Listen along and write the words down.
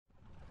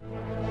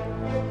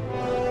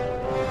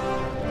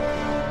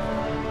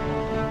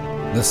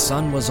The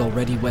sun was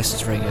already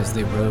westering as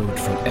they rode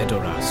from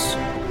Edoras,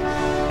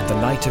 and the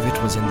light of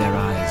it was in their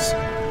eyes,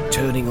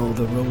 turning all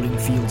the rolling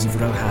fields of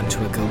Rohan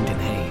to a golden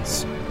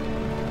haze.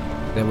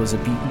 There was a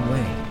beaten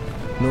way,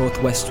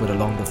 northwestward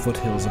along the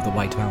foothills of the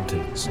White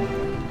Mountains,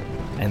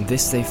 and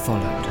this they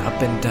followed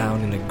up and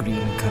down in a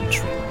green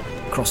country,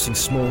 crossing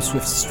small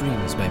swift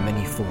streams by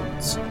many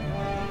fords.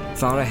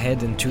 Far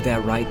ahead and to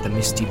their right the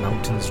misty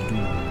mountains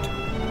loomed.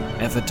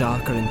 Ever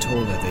darker and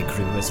taller they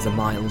grew as the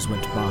miles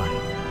went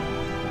by.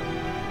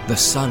 The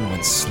sun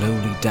went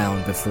slowly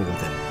down before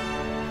them.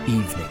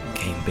 Evening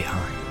came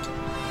behind.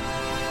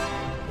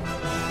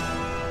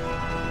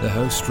 The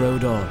host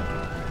rode on.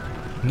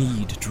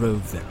 Need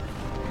drove them.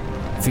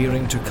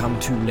 Fearing to come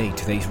too late,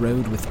 they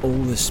rode with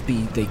all the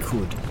speed they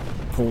could,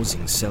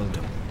 pausing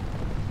seldom.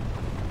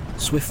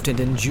 Swift and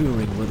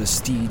enduring were the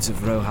steeds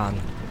of Rohan,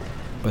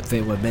 but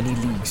there were many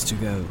leagues to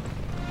go.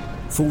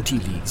 40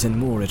 leagues and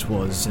more it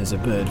was as a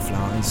bird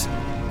flies,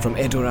 from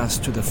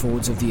Edoras to the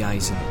fords of the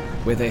Isen,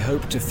 where they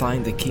hoped to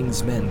find the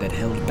king's men that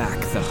held back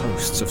the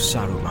hosts of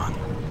Saruman.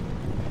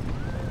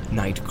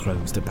 Night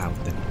closed about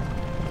them.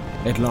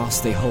 At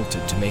last they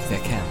halted to make their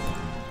camp.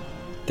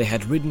 They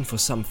had ridden for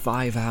some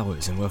 5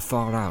 hours and were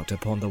far out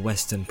upon the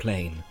western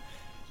plain,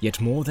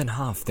 yet more than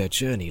half their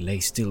journey lay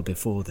still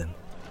before them.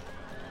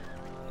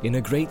 In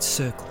a great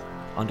circle,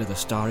 under the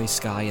starry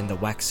sky and the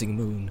waxing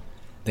moon,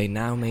 they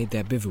now made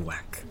their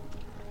bivouac.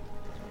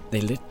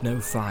 They lit no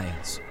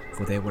fires,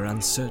 for they were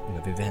uncertain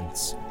of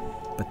events,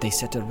 but they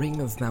set a ring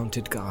of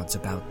mounted guards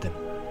about them,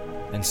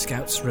 and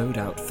scouts rode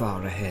out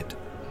far ahead,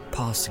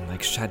 passing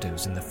like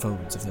shadows in the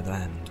folds of the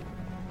land.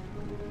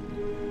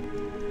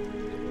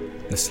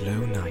 The slow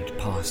night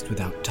passed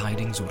without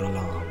tidings or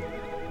alarm.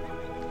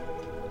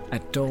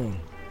 At dawn,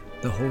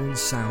 the horn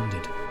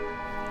sounded,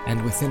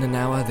 and within an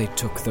hour they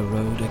took the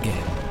road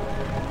again.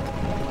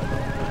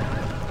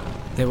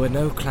 There were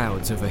no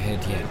clouds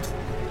overhead yet,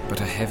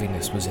 but a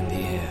heaviness was in the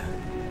air.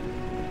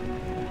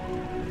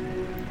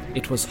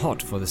 It was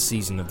hot for the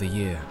season of the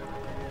year.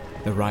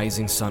 The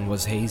rising sun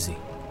was hazy,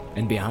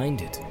 and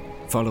behind it,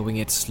 following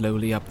it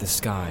slowly up the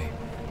sky,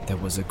 there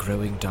was a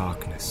growing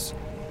darkness,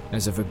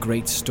 as of a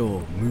great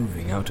storm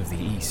moving out of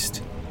the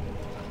east.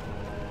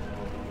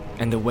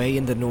 And away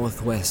in the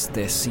northwest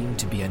there seemed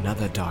to be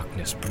another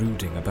darkness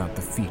brooding about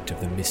the feet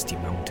of the misty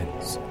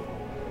mountains.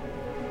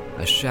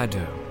 A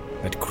shadow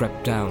that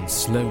crept down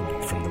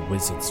slowly from the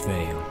wizard's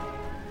veil.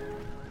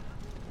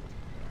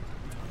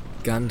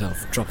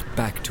 Gandalf dropped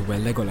back to where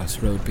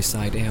Legolas rode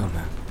beside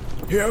Eomer.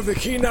 "You have the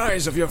keen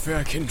eyes of your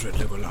fair kindred,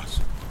 Legolas,"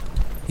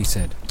 he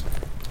said.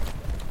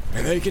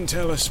 "and they can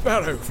tell a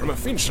sparrow from a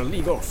finch a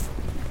league off.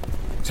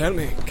 Tell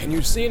me, can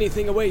you see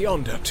anything away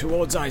yonder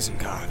towards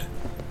Isengard?"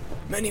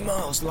 "Many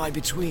miles lie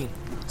between,"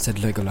 said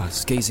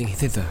Legolas, gazing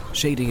thither,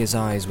 shading his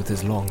eyes with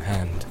his long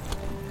hand.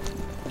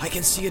 "I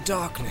can see a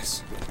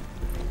darkness.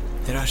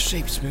 There are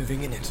shapes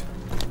moving in it,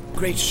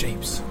 great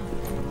shapes,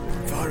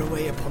 far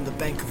away upon the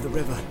bank of the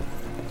river,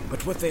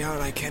 but what they are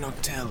I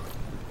cannot tell.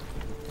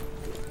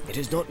 It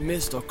is not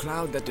mist or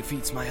cloud that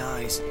defeats my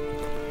eyes.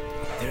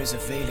 There is a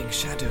veiling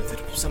shadow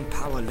that some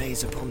power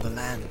lays upon the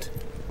land,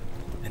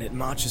 and it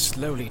marches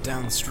slowly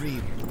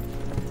downstream.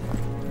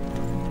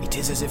 It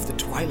is as if the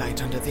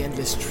twilight under the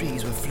endless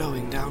trees were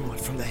flowing downward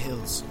from the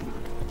hills."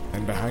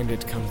 "And behind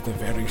it comes the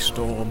very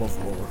storm of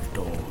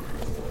Mordor,"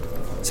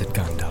 said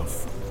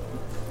Gandalf.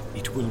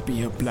 "It will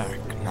be a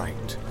black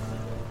night."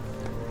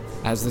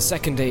 As the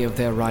second day of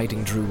their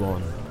riding drew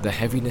on, the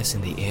heaviness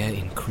in the air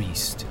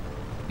increased.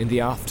 In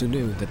the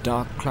afternoon, the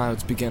dark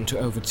clouds began to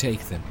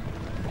overtake them,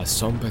 a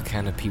somber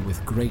canopy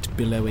with great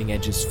billowing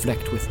edges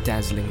flecked with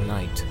dazzling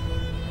light.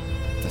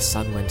 The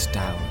sun went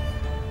down,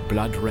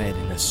 blood red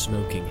in a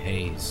smoking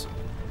haze.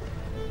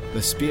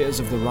 The spears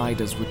of the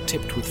riders were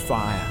tipped with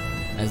fire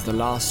as the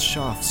last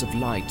shafts of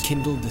light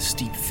kindled the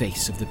steep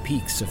face of the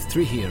peaks of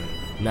Thrihir.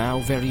 Now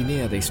very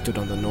near they stood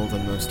on the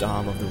northernmost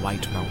arm of the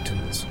White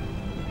Mountains,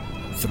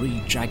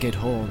 3 jagged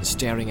horns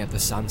staring at the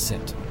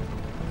sunset.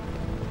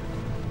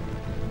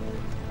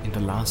 In the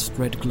last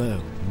red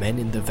glow, men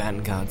in the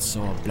vanguard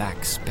saw a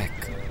black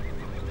speck.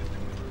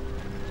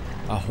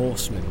 A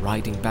horseman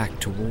riding back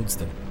towards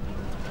them.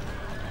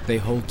 They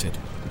halted,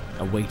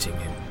 awaiting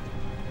him.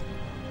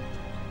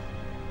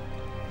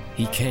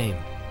 He came,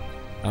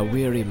 a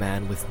weary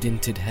man with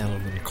dinted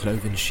helm and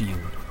cloven shield.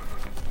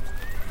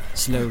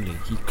 Slowly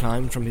he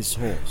climbed from his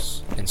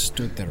horse and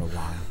stood there a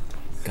while,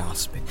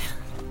 gasping.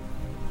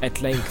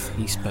 At length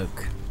he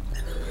spoke.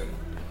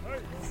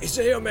 "Is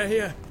Eomer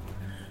here?"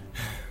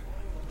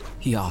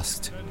 he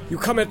asked. "You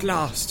come at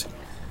last,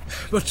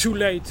 but too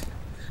late,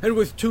 and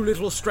with too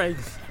little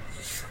strength.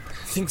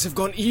 Things have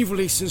gone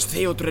evilly since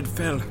Théoden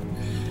fell.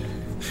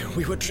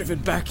 We were driven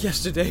back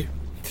yesterday,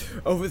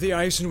 over the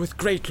Isen with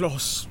great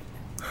loss.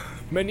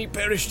 Many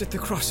perished at the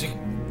crossing.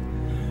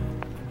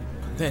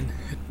 Then,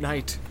 at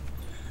night,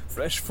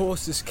 fresh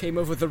forces came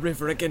over the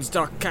river against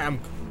our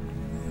camp.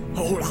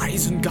 Whole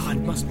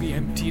Isengard must be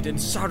emptied, and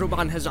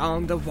Saruman has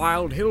armed the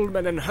wild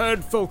hillmen and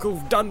herdfolk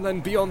of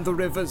Dunland beyond the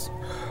rivers.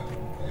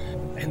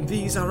 And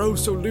these are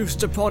also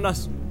loosed upon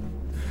us.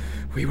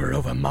 We were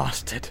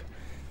overmasted.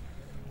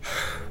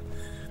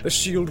 The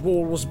shield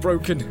wall was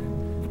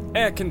broken.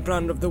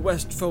 Erkenbrand of the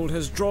Westfold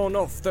has drawn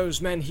off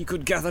those men he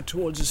could gather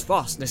towards his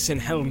fastness in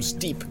Helm's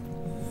Deep.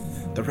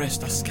 The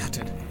rest are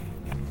scattered.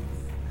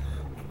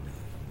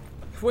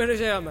 Where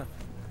is Erma?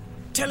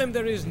 Tell him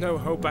there is no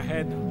hope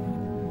ahead.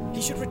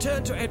 He should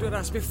return to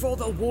Edoras before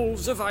the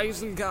wolves of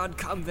Isengard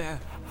come there.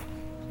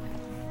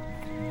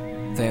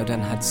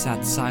 Théoden had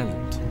sat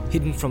silent,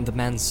 hidden from the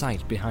man's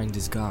sight behind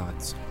his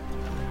guards.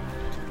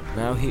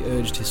 Now he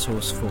urged his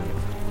horse forward.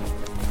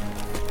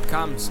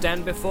 Come,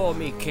 stand before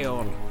me,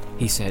 Keorn,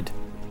 he said.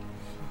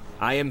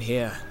 I am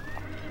here.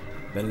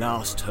 The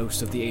last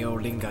host of the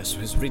Eorlingas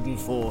has ridden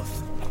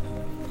forth.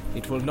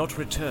 It will not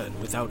return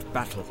without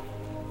battle.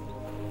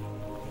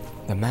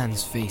 The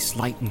man's face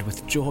lightened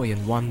with joy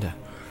and wonder.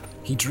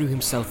 He drew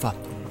himself up,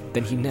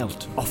 then he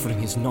knelt, offering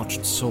his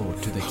notched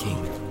sword to the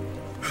king.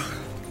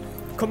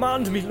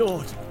 Command me,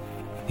 Lord,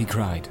 he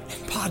cried.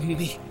 Pardon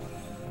me.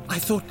 I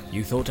thought...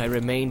 You thought I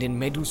remained in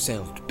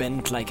Meduselt,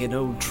 bent like an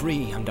old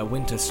tree under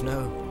winter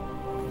snow.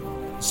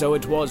 So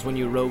it was when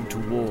you rode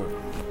to war.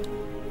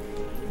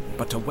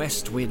 But a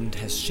west wind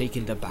has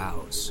shaken the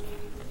boughs,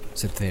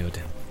 said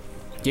Théoden.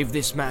 Give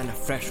this man a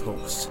fresh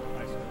horse.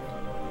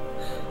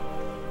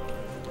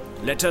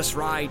 Let us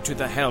ride to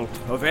the help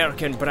of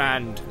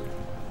Erkenbrand.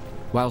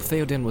 While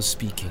Théoden was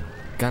speaking,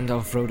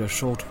 Gandalf rode a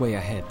short way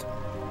ahead.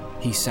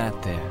 He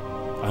sat there,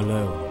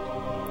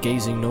 alone,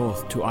 gazing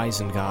north to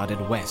Isengard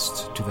and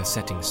west to the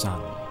setting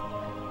sun.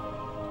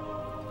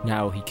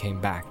 Now he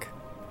came back.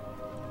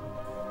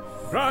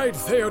 Ride,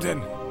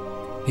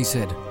 Théoden, he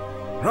said.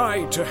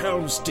 Ride to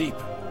Helm's Deep.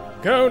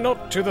 Go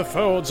not to the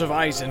folds of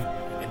Isen,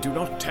 and do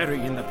not tarry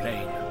in the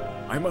plain.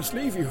 I must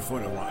leave you for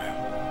a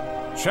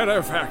while.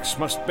 Shadowfax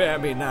must bear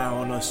me now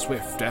on a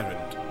swift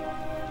errand.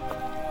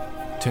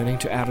 Turning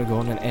to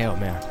Aragorn and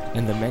Eomer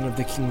and the men of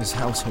the king's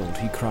household,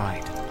 he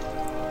cried,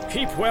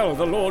 Keep well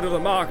the Lord of the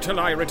Mark till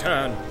I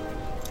return.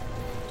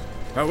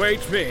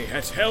 Await me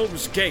at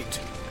Helm's Gate.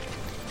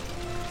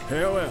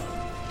 Farewell.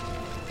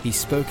 He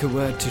spoke a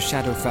word to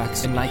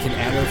Shadowfax, and like an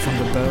arrow from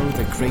the bow,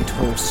 the great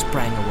horse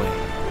sprang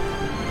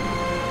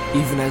away.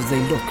 Even as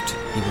they looked,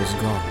 he was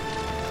gone.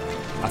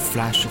 A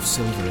flash of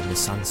silver in the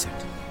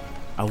sunset.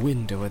 A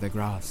wind over the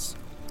grass.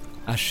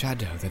 A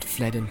shadow that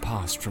fled and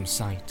passed from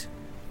sight.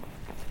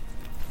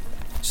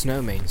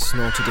 Snowmane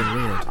snorted and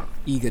reared,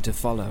 eager to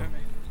follow.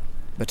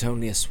 But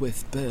only a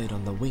swift bird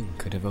on the wing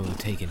could have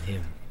overtaken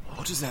him.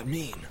 What does that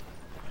mean?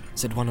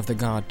 Said one of the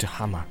guard to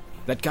Hammer.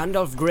 That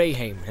Gandalf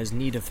Greyheim has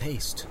need of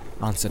haste,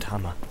 answered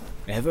Hammer.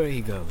 Ever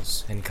he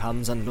goes, and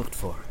comes unlooked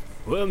for.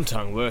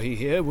 Wormtongue, were he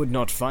here, would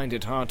not find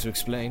it hard to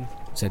explain,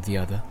 said the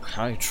other.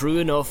 Aye, true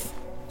enough,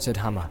 said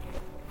Hammer.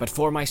 But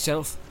for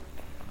myself,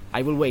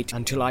 I will wait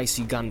until I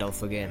see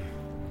Gandalf again.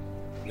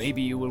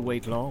 Maybe you will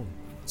wait long,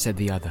 said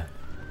the other.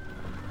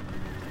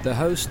 The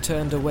host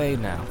turned away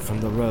now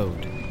from the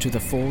road to the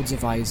folds of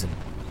Isen,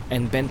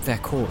 and bent their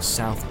course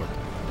southward.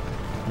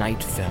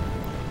 Night fell,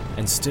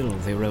 and still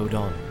they rode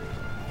on.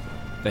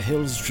 The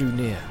hills drew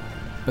near,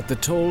 but the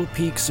tall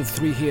peaks of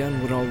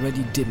Three-Hien were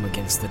already dim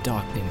against the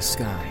darkening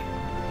sky.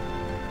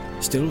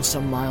 Still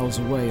some miles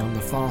away on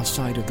the far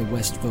side of the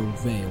Westfold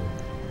Vale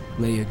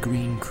lay a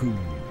green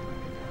coombe,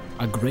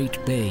 a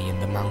great bay in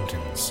the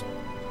mountains,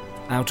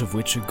 out of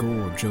which a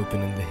gorge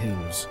opened in the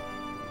hills.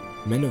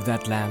 Men of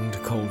that land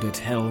called it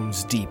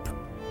Helm's Deep,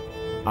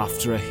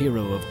 after a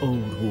hero of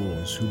old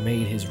wars who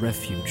made his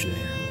refuge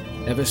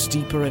there. Ever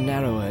steeper and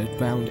narrower it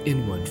wound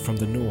inward from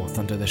the north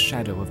under the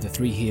shadow of the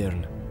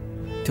Three-Hien,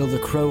 till the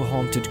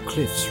crow-haunted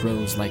cliffs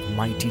rose like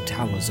mighty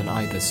towers on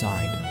either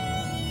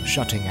side,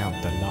 shutting out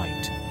the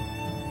light.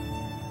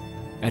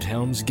 At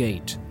Helm's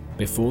Gate,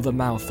 before the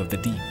mouth of the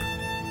deep,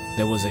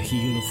 there was a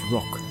heel of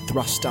rock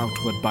thrust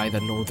outward by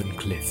the northern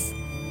cliff.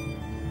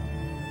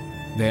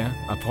 There,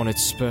 upon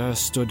its spur,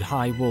 stood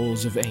high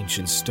walls of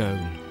ancient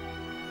stone,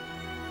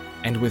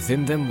 and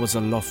within them was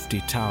a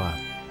lofty tower.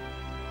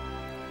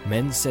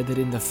 Men said that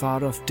in the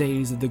far-off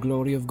days of the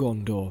glory of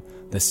Gondor,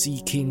 the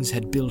Sea Kings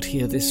had built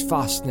here this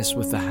fastness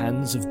with the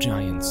hands of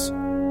giants.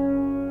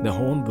 The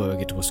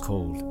Hornburg it was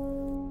called,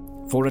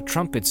 for a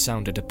trumpet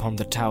sounded upon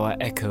the tower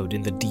echoed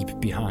in the deep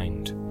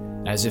behind,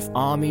 as if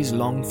armies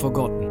long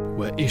forgotten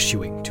were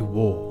issuing to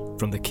war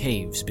from the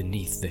caves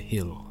beneath the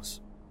hills.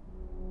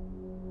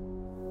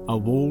 A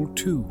wall,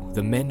 too,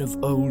 the men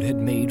of old had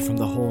made from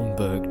the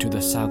Hornburg to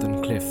the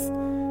southern cliff,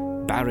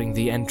 barring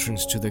the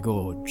entrance to the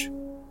gorge.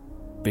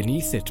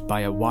 Beneath it,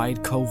 by a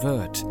wide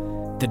covert,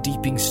 the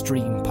deeping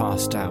stream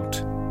passed out.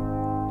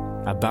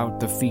 About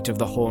the feet of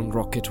the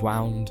Hornrock it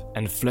wound,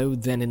 and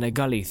flowed then in a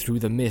gully through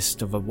the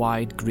mist of a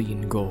wide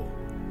green gore,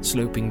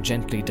 sloping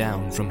gently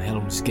down from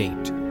Helm's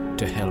Gate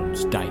to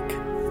Helm's Dyke.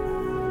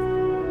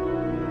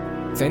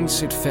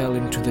 Thence it fell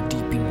into the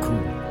deeping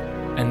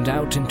coombe, and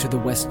out into the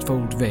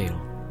Westfold Vale.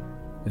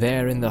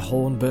 There in the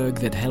Hornburg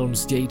that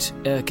Helm's Gate,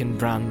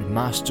 Erkenbrand,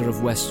 master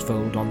of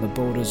Westfold on the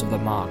borders of the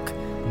Mark,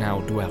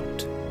 now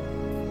dwelt.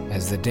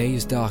 As the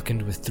days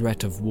darkened with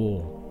threat of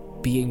war,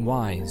 being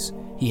wise,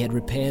 he had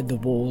repaired the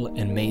wall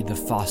and made the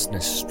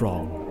fastness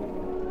strong.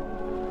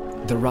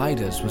 The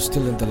riders were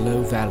still in the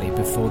low valley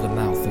before the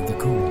mouth of the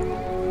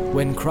Coombe,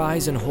 when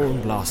cries and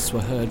horn blasts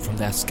were heard from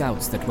their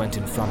scouts that went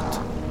in front.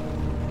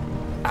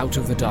 Out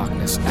of the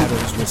darkness,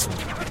 arrows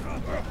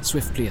whistled.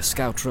 Swiftly a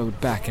scout rode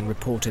back and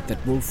reported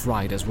that wolf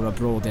riders were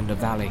abroad in the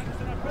valley,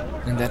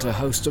 and that a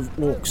host of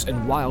orcs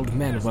and wild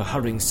men were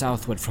hurrying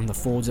southward from the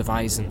fords of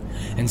Isen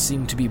and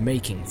seemed to be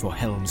making for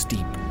Helm's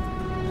Deep.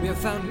 "We have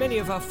found many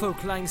of our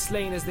folk lying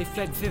slain as they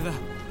fled thither,"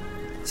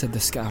 said the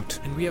scout.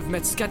 "and we have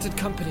met scattered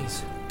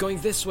companies, going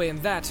this way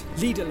and that,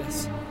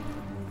 leaderless.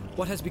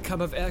 What has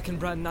become of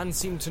Erkenbrand none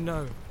seem to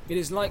know. It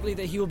is likely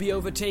that he will be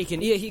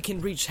overtaken ere he can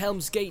reach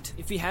Helm's Gate,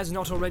 if he has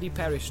not already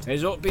perished."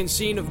 "Has aught been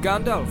seen of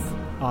Gandalf?"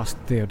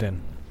 asked Théoden.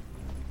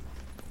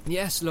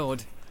 "Yes,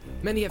 lord.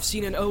 Many have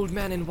seen an old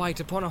man in white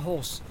upon a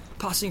horse,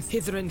 passing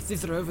hither and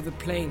thither over the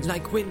plains,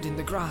 like wind in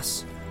the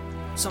grass.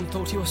 Some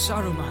thought he was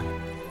Saruman.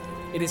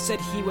 It is said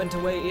he went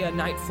away ere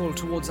nightfall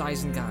towards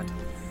Isengard.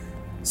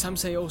 Some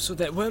say also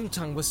that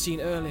Wormtongue was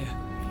seen earlier,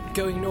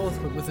 going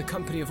northward with a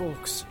company of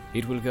orcs."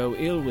 "It will go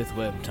ill with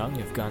Wormtongue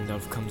if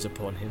Gandalf comes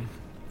upon him,"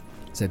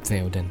 said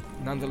Théoden.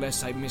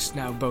 "Nonetheless, I miss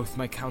now both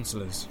my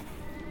counsellors,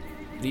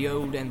 the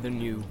old and the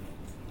new.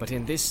 But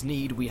in this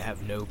need we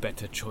have no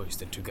better choice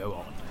than to go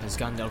on, as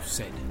Gandalf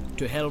said,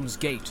 to Helm's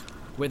Gate,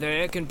 whether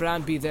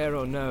Erkenbrand be there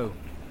or no.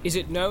 Is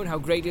it known how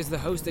great is the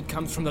host that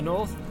comes from the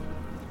north?"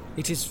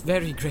 "It is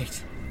very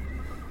great,"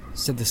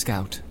 said the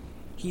scout.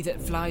 "He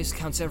that flies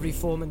counts every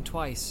foeman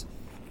twice.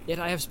 Yet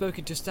I have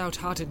spoken to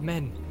stout-hearted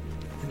men,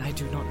 and I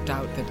do not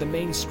doubt that the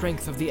main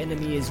strength of the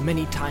enemy is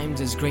many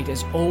times as great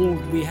as all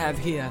we have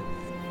here."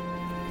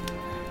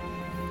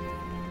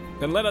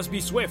 "Then let us be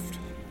swift,"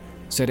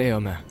 said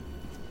Eomer.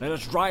 "Let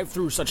us drive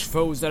through such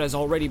foes that is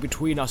already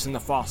between us and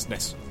the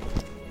fastness.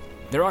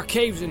 There are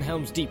caves in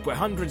Helm's Deep where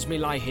hundreds may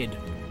lie hid,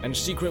 and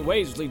secret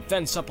ways lead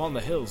thence up on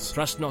the hills."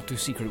 "Trust not to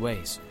secret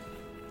ways,"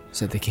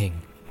 said the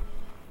king.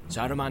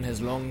 "Saruman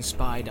has long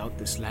spied out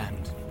this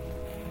land.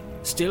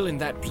 Still in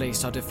that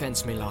place our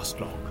defense may last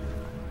long."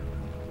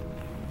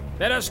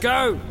 "Let us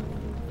go!"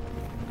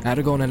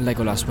 Aragorn and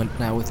Legolas went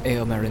now with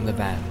Eomer in the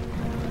van.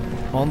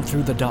 On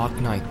through the dark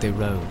night they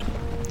rode,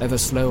 ever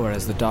slower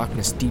as the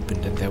darkness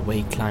deepened and their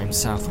way climbed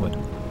southward,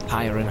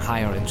 higher and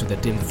higher into the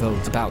dim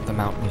folds about the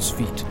mountain's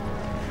feet.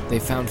 They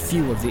found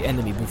few of the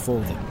enemy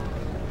before them.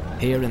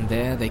 Here and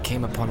there they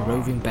came upon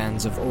roving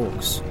bands of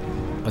orcs,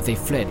 but they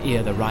fled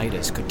ere the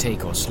riders could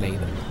take or slay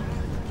them.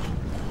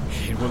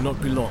 "It will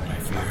not be long, I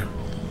fear,"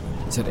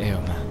 said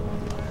Eomer.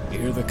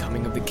 "Ere the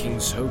coming of the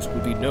king's host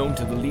will be known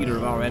to the leader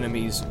of our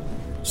enemies,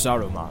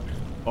 Saruman,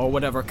 or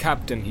whatever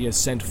captain he has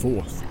sent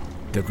forth."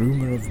 The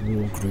rumor of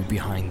war grew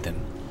behind them.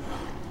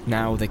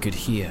 Now they could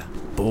hear,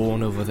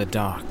 borne over the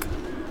dark,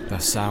 the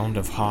sound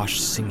of harsh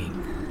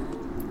singing.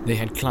 They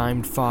had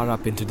climbed far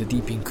up into the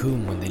deeping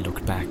coombe when they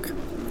looked back.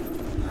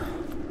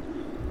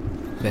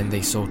 Then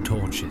they saw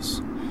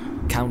torches,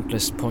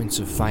 countless points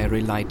of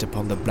fiery light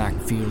upon the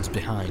black fields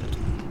behind,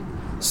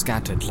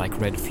 scattered like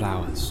red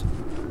flowers,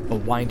 or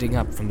winding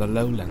up from the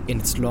lowland in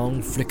its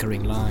long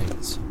flickering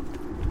lines.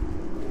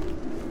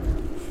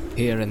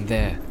 Here and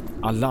there,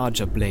 a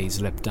larger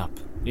blaze leapt up.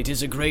 "It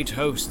is a great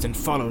host and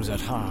follows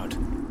at hard,"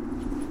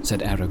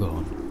 said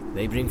Aragorn.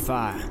 "They bring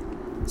fire,"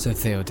 said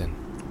Théoden.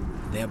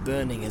 "They are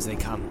burning as they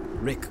come,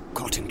 rick,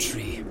 cotton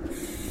tree.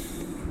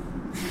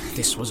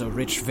 This was a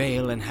rich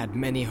vale and had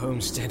many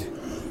homestead.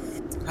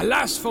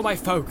 Alas for my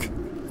folk!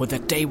 Would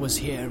that day was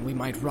here and we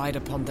might ride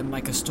upon them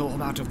like a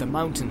storm out of the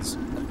mountains,"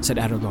 said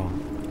Aragorn.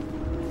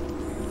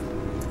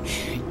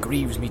 "It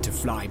grieves me to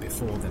fly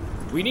before them."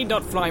 "We need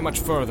not fly much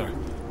further,"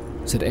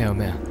 said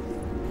Eomer.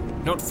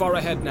 "Not far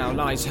ahead now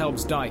lies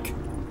Helm's Dyke,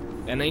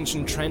 an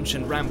ancient trench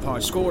and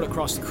rampart scored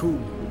across the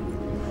Coombe,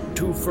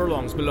 2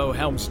 furlongs below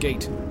Helm's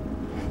Gate.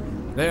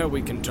 There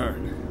we can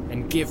turn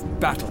and give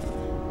battle.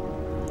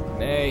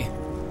 Nay,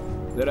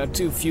 there are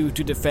too few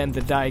to defend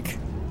the dike,"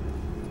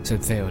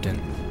 said Théoden.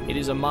 "It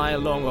is a mile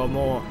long or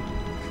more,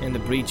 and the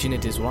breach in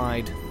it is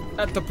wide.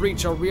 At the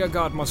breach our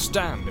rearguard must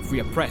stand if we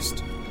are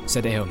pressed,"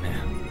 said Eomer.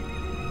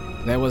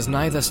 There was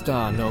neither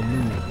star nor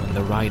moon when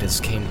the riders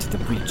came to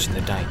the breach in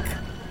the dike,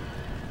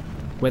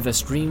 where the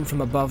stream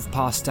from above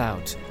passed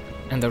out,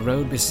 and the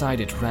road beside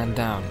it ran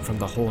down from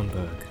the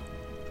Hornburg.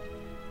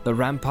 The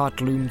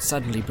rampart loomed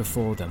suddenly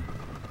before them,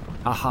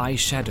 a high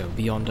shadow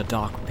beyond a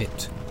dark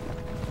pit.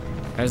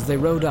 As they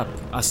rode up,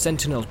 a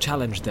sentinel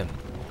challenged them.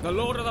 "The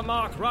Lord of the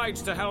Mark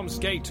rides to Helm's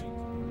Gate,"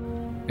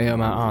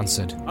 Eomer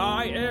answered.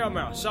 "I,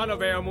 Eomer, son of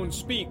Eomun,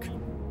 speak."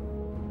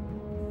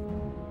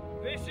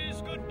 "This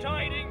is good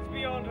tidings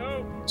beyond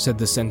hope," said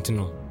the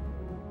sentinel.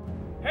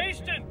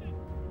 "Hasten!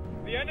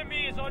 The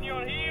enemy is on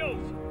your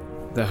heels."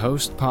 The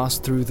host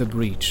passed through the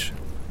breach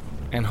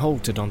and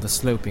halted on the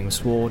sloping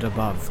sward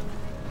above.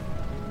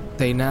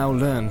 They now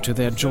learned to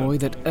their joy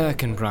that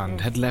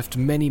Erkenbrand had left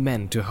many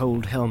men to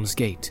hold Helm's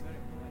Gate,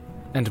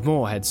 and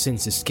more had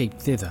since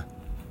escaped thither.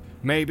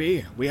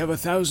 "Maybe we have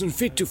 1,000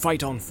 fit to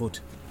fight on foot,"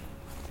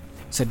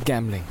 said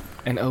Gimli,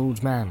 an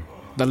old man,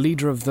 the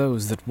leader of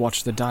those that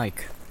watched the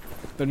dike.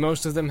 "But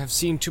most of them have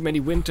seen too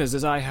many winters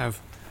as I have.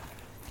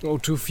 Or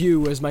too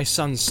few as my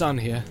son's son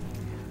here.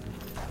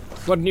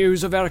 What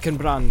news of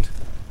Erkenbrand?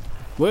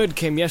 Word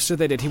came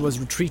yesterday that he was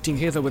retreating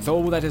hither with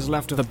all that is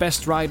left of the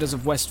best riders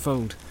of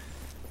Westfold.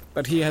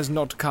 But he has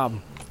not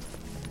come.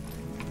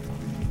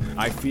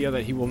 I fear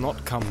that he will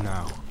not come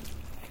now,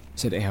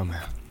 said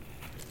Eomer.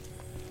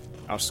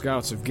 Our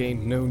scouts have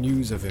gained no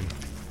news of him,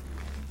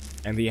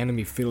 and the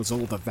enemy fills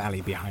all the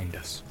valley behind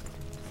us.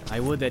 I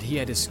would that he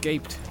had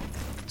escaped,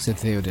 said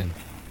Théoden.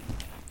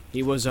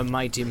 He was a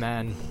mighty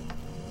man.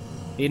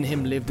 In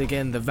him lived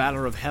again the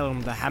valor of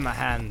Helm the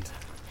Hammer-Hand.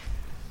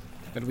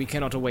 But we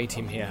cannot await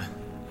him here.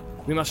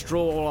 We must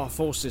draw all our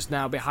forces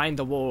now behind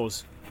the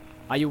walls.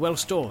 Are you well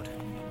stored?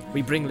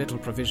 We bring little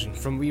provision,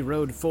 from we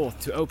rode forth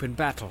to open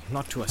battle,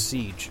 not to a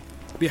siege.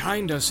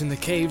 Behind us in the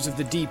caves of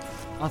the deep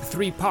are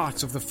 3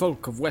 parts of the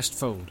folk of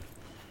Westfold.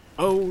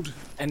 Old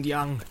and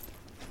young,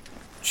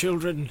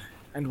 children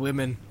and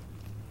women,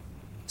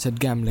 said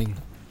Gimli.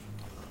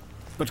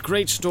 But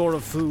great store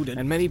of food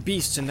and many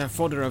beasts and their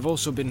fodder have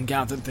also been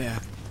gathered there.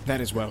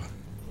 That is well,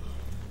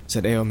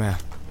 said Eomer.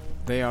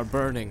 They are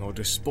burning or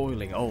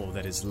despoiling all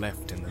that is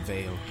left in the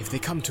vale. If they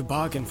come to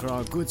bargain for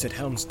our goods at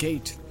Helm's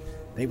Gate,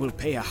 they will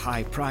pay a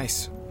high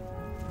price,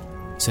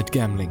 said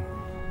Gimli.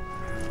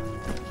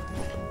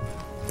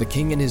 The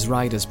king and his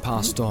riders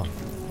passed on.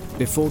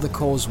 Before the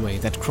causeway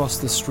that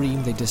crossed the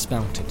stream they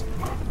dismounted.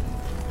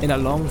 In a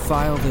long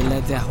file they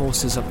led their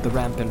horses up the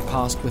ramp and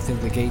passed within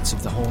the gates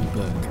of the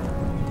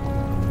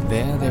Hornburg.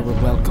 There they were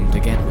welcomed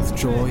again with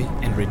joy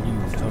and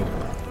renewed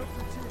hope.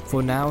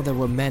 For now there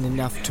were men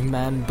enough to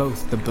man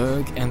both the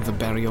burg and the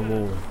barrier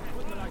wall.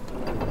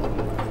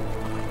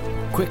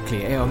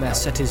 Quickly Eomer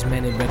set his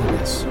men in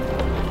readiness.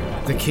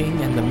 The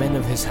king and the men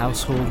of his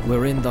household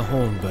were in the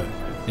Hornburg,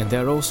 and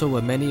there also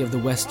were many of the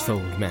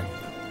Westfold men.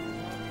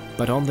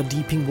 But on the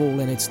deeping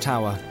wall and its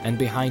tower, and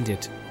behind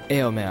it,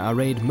 Eomer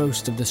arrayed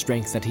most of the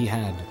strength that he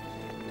had.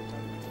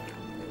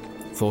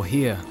 For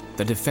here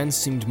the defense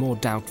seemed more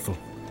doubtful,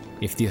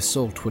 if the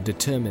assault were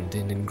determined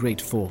and in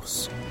great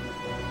force.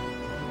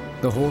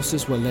 The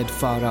horses were led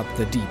far up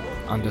the deep,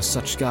 under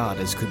such guard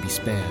as could be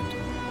spared.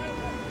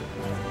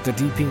 The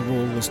deeping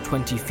wall was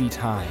 20 feet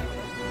high,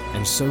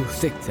 and so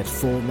thick that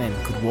 4 men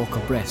could walk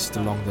abreast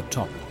along the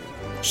top,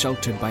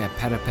 sheltered by a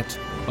parapet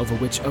over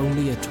which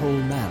only a tall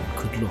man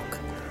could look.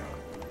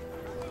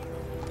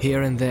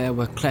 Here and there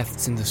were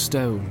clefts in the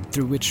stone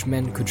through which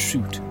men could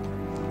shoot.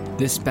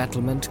 This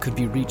battlement could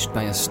be reached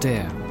by a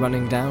stair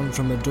running down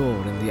from a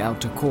door in the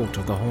outer court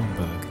of the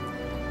Hornburg.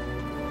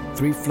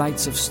 3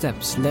 flights of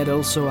steps led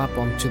also up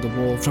onto the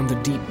wall from the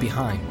deep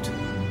behind,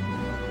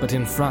 but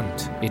in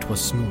front it was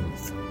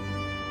smooth,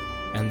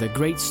 and the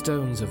great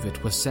stones of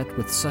it were set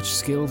with such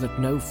skill that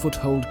no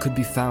foothold could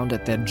be found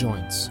at their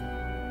joints,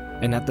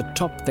 and at the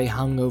top they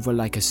hung over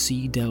like a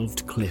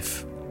sea-delved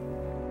cliff.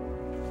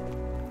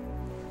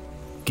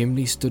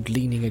 Gimli stood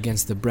leaning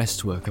against the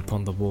breastwork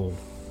upon the wall.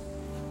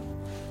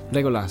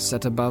 Legolas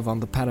sat above on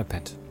the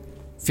parapet,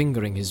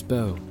 fingering his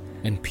bow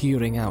and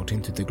peering out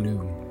into the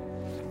gloom.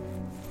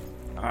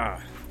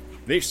 Ah,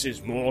 this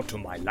is more to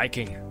my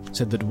liking,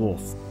 said the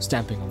dwarf,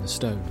 stamping on the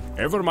stone.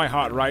 Ever my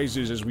heart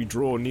rises as we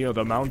draw near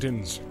the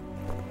mountains.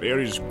 There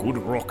is good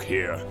rock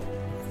here.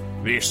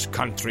 This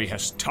country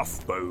has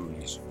tough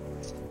bones.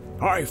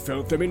 I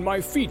felt them in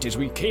my feet as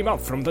we came up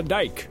from the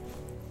dike.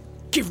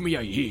 Give me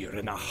a year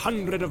and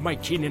 100 of my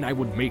kin, and I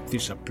would make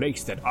this a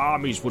place that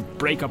armies would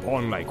break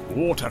upon like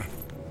water.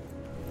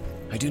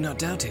 I do not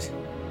doubt it,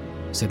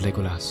 said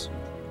Legolas.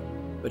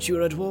 But you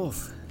are a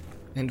dwarf,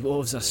 and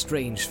dwarves are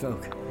strange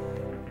folk.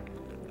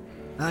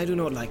 I do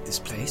not like this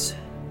place,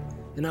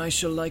 and I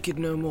shall like it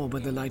no more by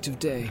the light of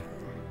day.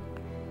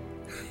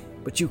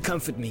 But you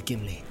comfort me,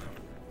 Gimli,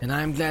 and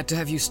I am glad to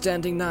have you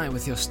standing nigh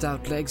with your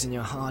stout legs and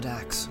your hard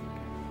axe.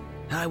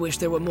 I wish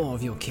there were more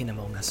of your kin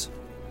among us.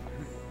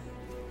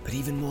 But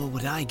even more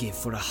would I give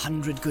for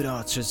 100 good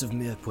archers of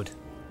Mirkwood.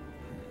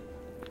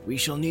 We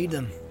shall need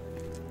them.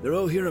 The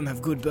Rohirrim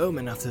have good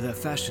bowmen after their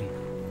fashion,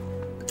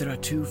 but there are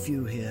too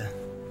few here.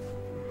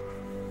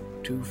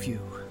 Too few.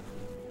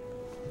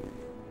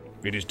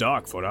 It is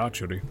dark for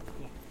archery,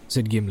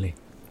 said Gimli.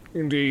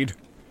 Indeed.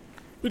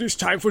 It is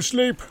time for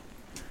sleep.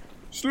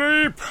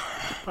 Sleep!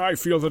 I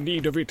feel the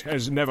need of it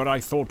as never I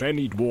thought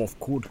any dwarf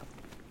could.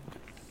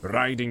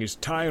 Riding is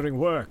tiring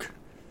work,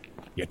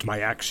 yet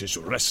my axe is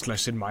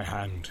restless in my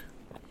hand.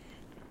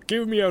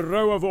 Give me a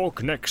row of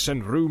oak necks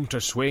and room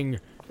to swing,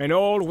 and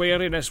all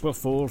weariness will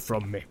fall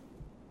from me.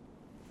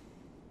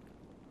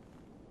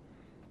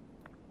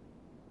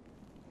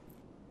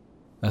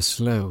 A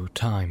slow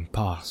time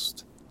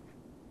passed.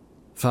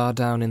 Far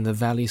down in the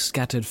valley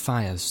scattered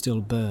fires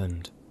still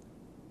burned.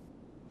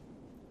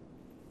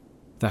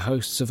 The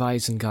hosts of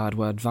Isengard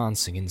were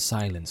advancing in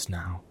silence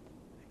now.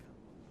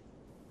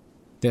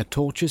 Their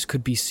torches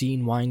could be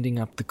seen winding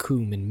up the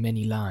coombe in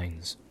many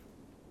lines.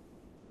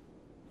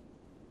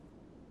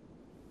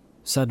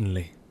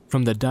 Suddenly,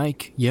 from the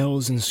dike,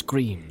 yells and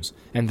screams,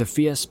 and the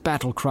fierce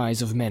battle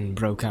cries of men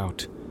broke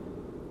out.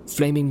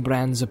 Flaming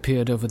brands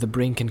appeared over the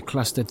brink and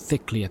clustered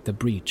thickly at the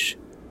breach.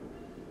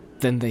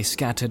 Then they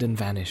scattered and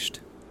vanished.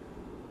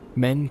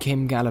 Men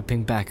came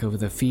galloping back over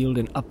the field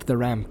and up the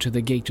ramp to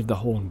the gate of the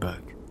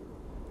Hornburg.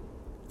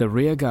 The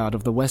rear guard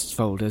of the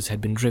Westfolders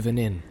had been driven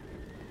in.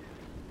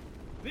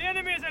 The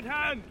enemy is at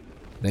hand,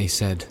 they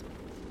said.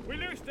 We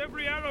loosed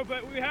every arrow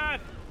that we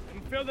had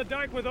and filled the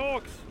dike with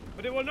orcs,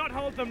 but it will not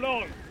hold them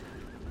long.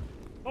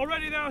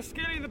 Already they are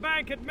scaling the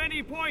bank at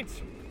many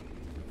points,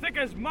 thick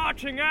as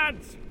marching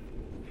ants,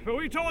 but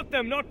we taught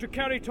them not to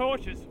carry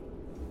torches.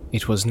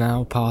 It was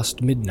now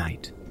past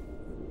midnight.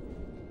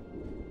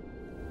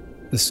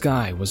 The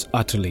sky was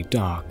utterly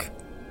dark,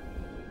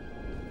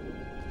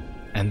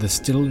 and the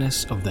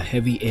stillness of the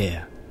heavy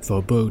air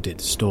foreboded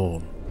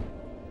storm.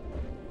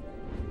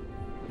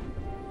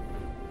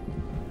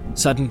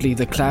 Suddenly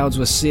the clouds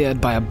were seared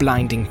by a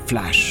blinding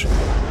flash.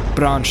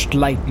 Branched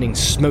lightning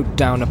smote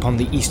down upon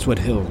the eastward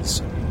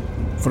hills.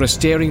 For a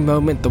staring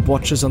moment the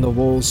watchers on the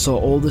walls saw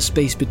all the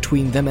space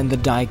between them and the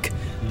dike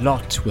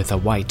lit with a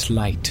white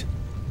light.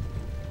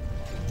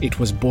 It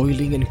was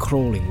boiling and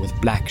crawling with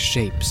black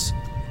shapes,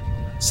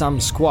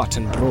 some squat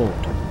and broad,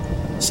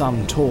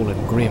 some tall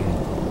and grim,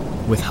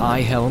 with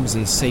high helms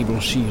and sable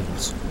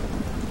shields.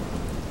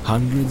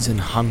 Hundreds and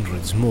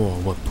hundreds more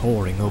were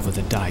pouring over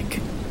the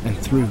dike and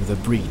through the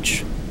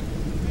breach.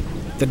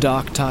 The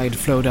dark tide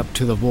flowed up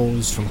to the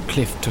walls from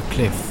cliff to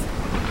cliff.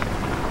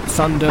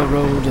 Thunder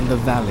rolled in the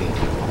valley.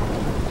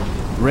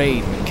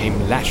 Rain came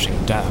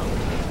lashing down.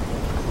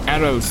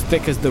 Arrows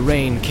thick as the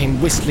rain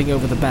came whistling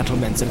over the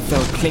battlements and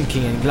fell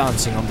clinking and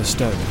glancing on the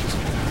stones.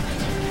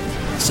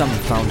 Some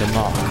found a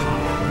mark.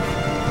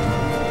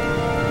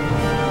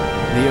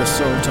 The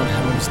assault on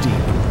Helm's Deep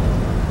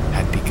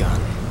had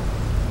begun.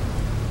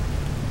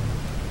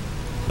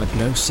 But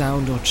no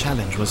sound or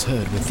challenge was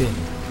heard within.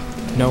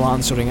 No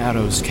answering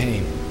arrows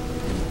came.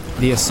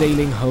 The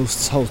assailing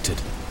hosts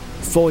halted,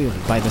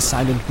 foiled by the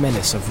silent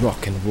menace of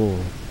rock and wall.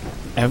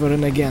 Ever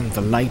and again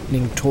the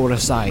lightning tore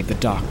aside the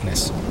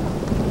darkness.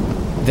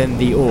 Then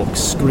the orcs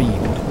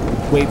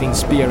screamed, waving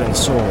spear and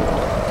sword,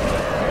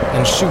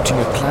 and shooting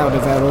a cloud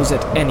of arrows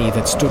at any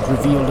that stood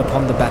revealed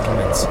upon the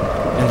battlements,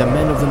 and the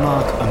men of the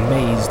mark,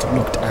 amazed,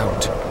 looked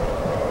out,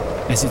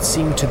 as it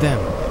seemed to them,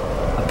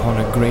 upon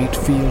a great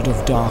field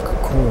of dark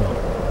corn,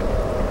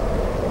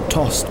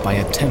 tossed by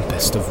a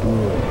tempest of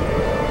war,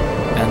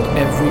 and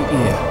every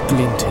ear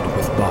glinted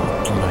with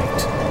barbed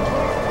light.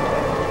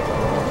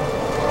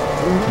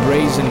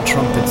 Brazen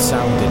trumpets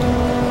sounded.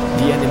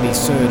 The enemy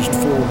surged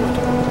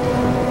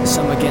forward,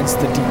 some against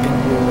the deeping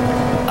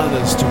wall,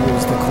 others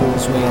towards the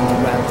causeway and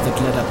the ramp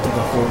that led up to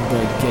the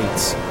Hornburg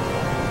gates.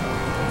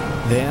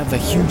 There the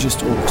hugest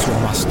orcs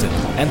were mustered,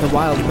 and the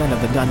wild men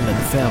of the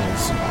Dunland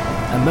fells.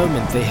 A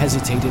moment they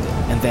hesitated,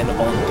 and then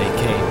on they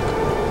came.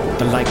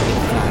 The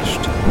lightning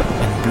flashed,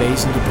 and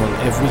blazoned upon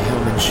every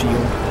helm and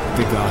shield,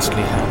 the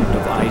ghastly hand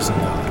of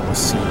Isengard was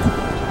seen.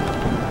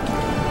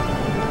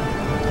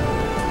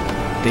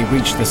 They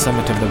reached the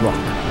summit of the rock.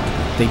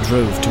 They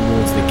drove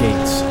towards the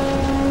gates.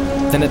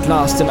 Then at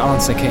last an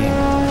answer came.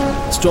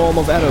 A storm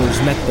of arrows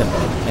met them,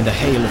 and a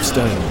hail of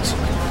stones.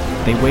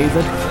 They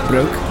wavered,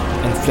 broke,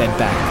 and fled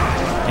back,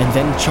 and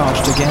then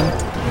charged again,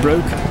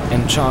 broke,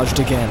 and charged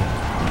again.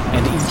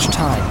 And each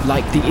time,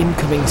 like the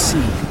incoming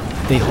sea,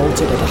 they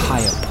halted at a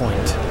higher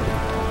point.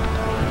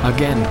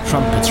 Again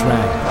trumpets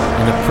rang,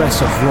 and a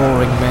press of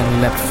roaring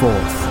men leapt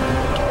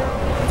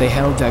forth. They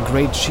held their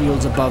great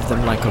shields above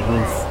them like a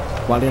roof,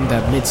 while in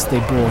their midst they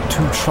bore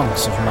two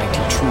trunks of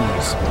mighty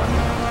trees.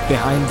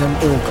 Behind them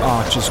orc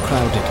archers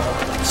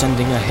crowded,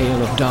 sending a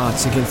hail of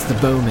darts against the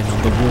bowmen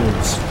on the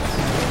walls.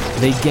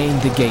 They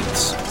gained the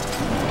gates.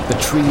 The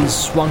trees,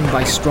 swung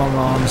by strong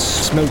arms,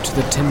 smote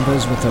the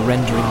timbers with a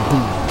rending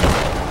boom.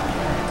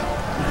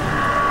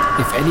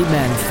 If any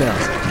man fell,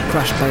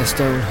 crushed by a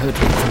stone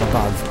hurtling from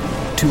above,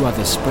 two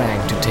others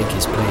sprang to take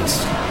his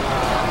place.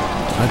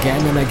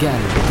 Again and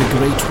again, the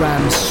great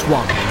rams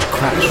swung and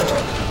crashed.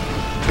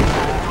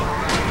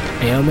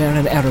 Eomer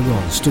and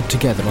Aragorn stood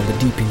together on the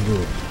deeping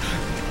wall.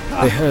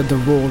 They heard the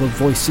roar of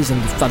voices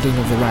and the thudding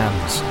of the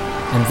rams,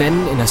 and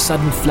then, in a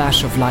sudden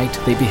flash of light,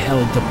 they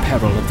beheld the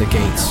peril of the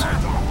gates.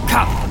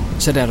 "Come,"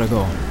 said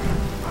Aragorn.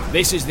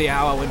 "This is the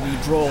hour when we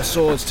draw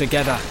swords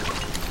together."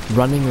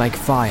 Running like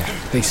fire,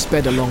 they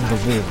sped along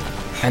the wall,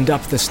 and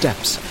up the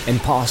steps,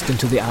 and passed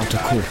into the outer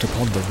court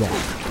upon the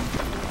rock.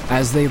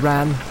 As they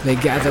ran, they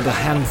gathered a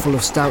handful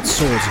of stout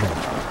swordsmen.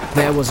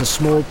 There was a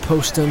small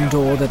postern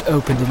door that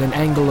opened in an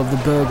angle of the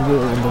burg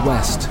wall on the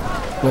west,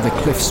 where the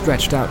cliff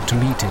stretched out to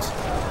meet it.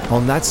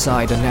 On that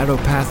side, a narrow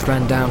path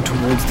ran down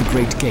towards the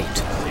great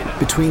gate,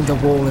 between the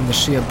wall and the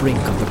sheer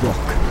brink of the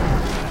rock.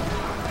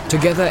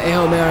 Together,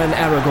 Eomer and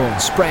Aragorn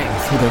sprang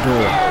through the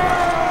door,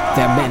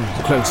 their men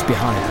close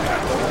behind.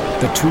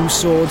 The two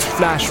swords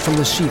flashed from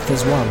the sheath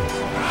as one.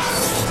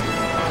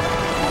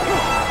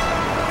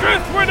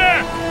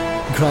 Driftwinner!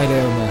 Cried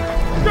Eomer.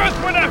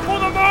 Driftwinner for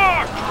the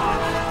mark!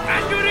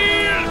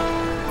 Anduril!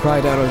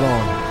 Cried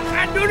Aragorn.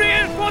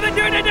 Anduril for the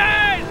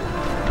Dunedain!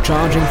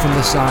 Charging from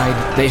the side,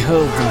 they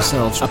hurled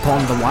themselves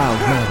upon the wild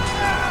men.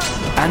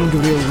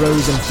 Anduril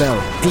rose and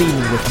fell,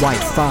 gleaming with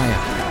white fire.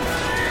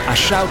 A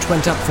shout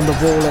went up from the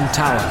wall and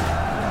tower.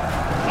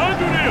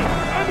 Anduril!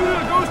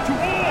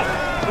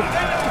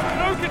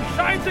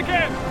 gates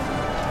again!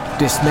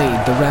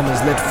 Dismayed, the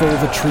rammers let fall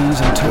the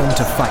trees and turned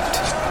to fight.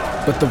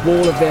 But the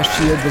wall of their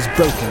shield was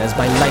broken as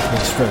by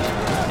lightning stroke,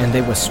 and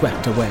they were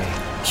swept away,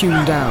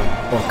 hewn down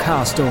or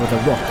cast over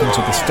the rock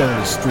into the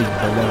stony stream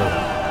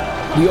below.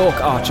 The orc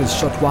archers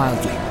shot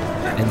wildly,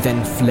 and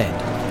then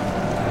fled.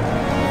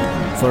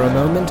 For a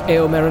moment,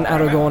 Eomer and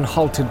Aragorn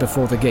halted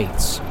before the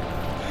gates.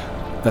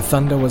 The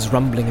thunder was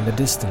rumbling in the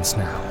distance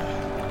now.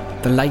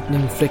 The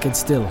lightning flickered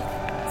still.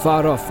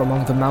 Far off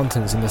among the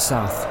mountains in the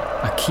south,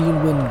 a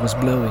keen wind was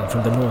blowing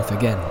from the north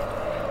again.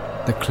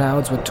 The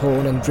clouds were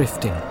torn and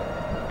drifting,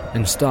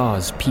 and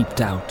stars peeped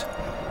out.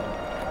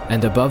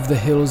 And above the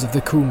hills of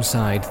the Coombe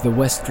side, the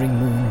westering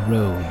moon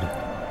rode,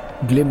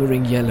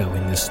 glimmering yellow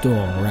in the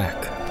storm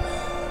rack.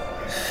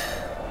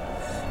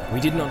 We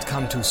did not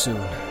come too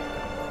soon,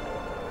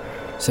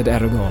 said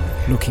Aragorn,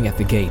 looking at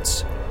the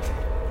gates.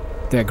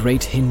 Their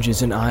great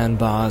hinges and iron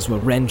bars were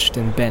wrenched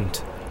and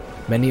bent.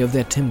 Many of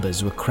their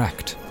timbers were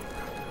cracked.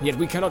 Yet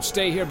we cannot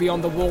stay here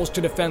beyond the walls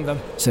to defend them,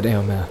 said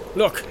Eomer.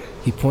 Look!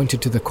 He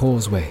pointed to the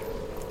causeway.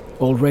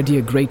 Already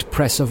a great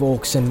press of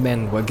orcs and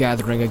men were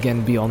gathering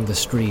again beyond the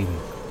stream.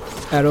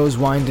 Arrows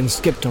whined and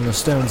skipped on the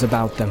stones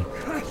about them.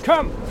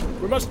 Come!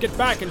 We must get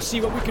back and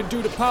see what we can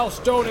do to pile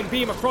stone and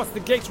beam across the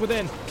gates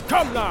within.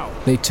 Come now!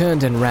 They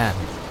turned and ran.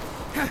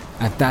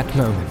 At that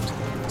moment,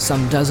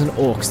 some dozen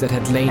orcs that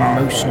had lain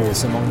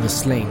motionless among the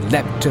slain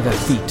leapt to their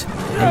feet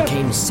and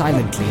came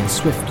silently and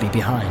swiftly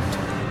behind.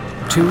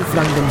 Two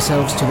flung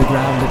themselves to the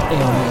ground at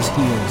Eomer's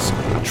heels,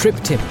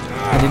 tripped him,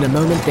 and in a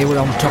moment they were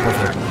on top of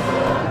him.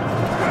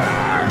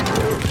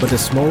 But a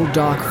small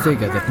dark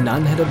figure that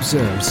none had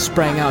observed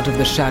sprang out of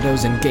the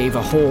shadows and gave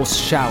a hoarse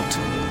shout.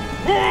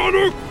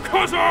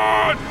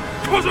 Cousin!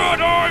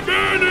 Cousin, I'm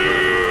in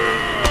here!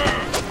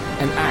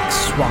 An axe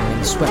swung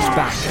and swept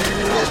back.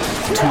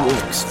 Two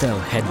orcs fell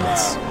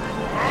headless.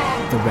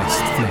 The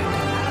rest fled.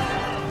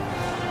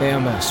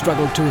 Eomer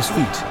struggled to his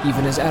feet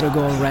even as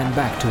Aragorn ran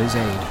back to his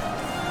aid.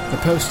 The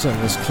postern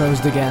was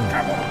closed again.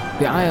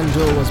 The iron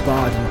door was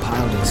barred and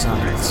piled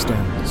inside with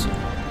stones.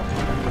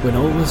 When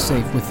all was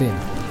safe within,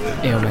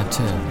 Eomer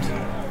turned.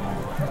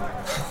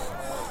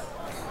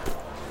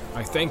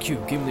 I thank you,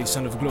 Gimli,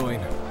 son of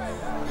Gloin,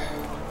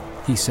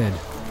 he said.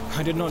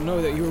 I did not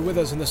know that you were with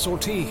us in the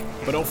sortie,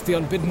 but oft the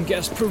unbidden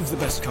guest proved the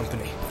best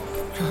company.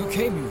 How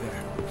came you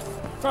there?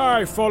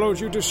 I followed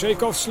you to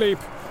shake off sleep,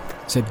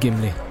 said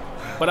Gimli.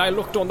 But I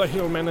looked on the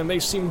hillmen and they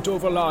seemed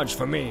overlarge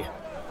for me.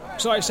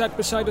 So I sat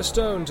beside a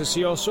stone to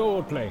see your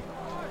sword play.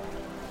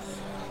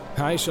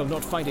 I shall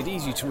not find it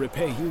easy to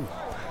repay you,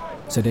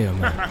 said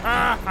Eomer.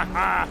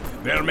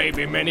 There may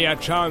be many a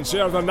chance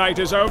ere the night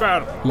is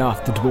over,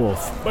 laughed the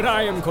dwarf. But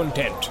I am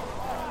content.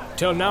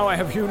 Till now I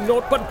have hewn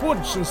naught but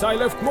wood since I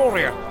left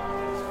Moria.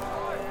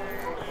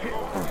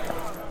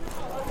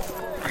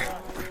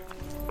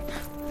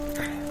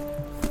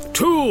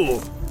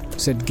 Two,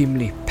 said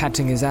Gimli,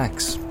 patting his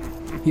axe.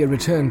 He had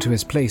returned to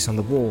his place on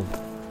the wall.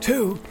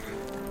 2,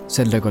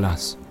 said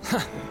Legolas.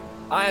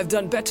 I have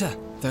done better,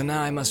 though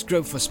now I must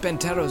grope for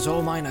spent arrows,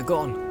 all mine are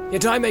gone.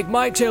 Yet I make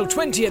my tale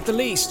 20 at the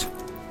least.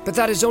 But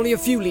that is only a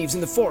few leaves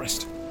in the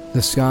forest.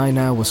 The sky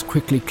now was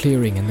quickly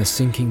clearing and the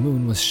sinking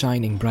moon was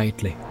shining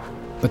brightly.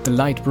 But the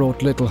light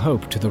brought little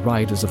hope to the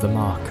riders of the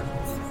mark.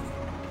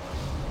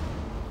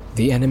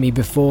 The enemy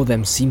before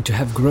them seemed to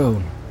have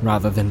grown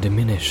rather than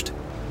diminished.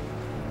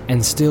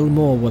 And still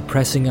more were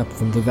pressing up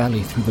from the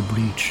valley through the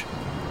breach.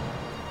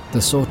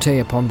 The sortie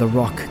upon the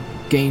rock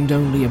gained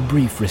only a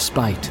brief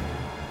respite.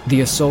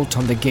 The assault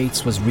on the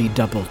gates was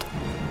redoubled.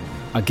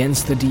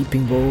 Against the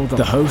deeping wall,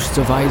 the hosts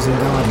of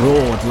Isengard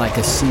roared like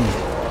a sea.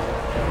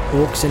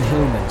 Orcs and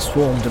hillmen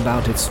swarmed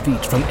about its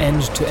feet from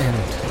end to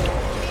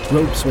end.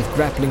 Ropes with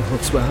grappling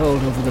hooks were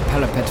hurled over the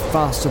parapet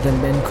faster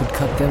than men could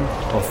cut them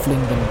or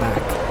fling them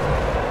back.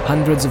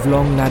 Hundreds of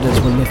long ladders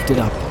were lifted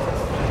up.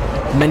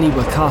 Many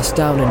were cast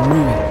down and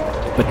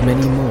ruined, but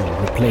many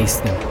more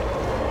replaced them.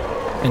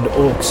 And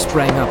orcs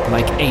sprang up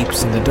like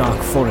apes in the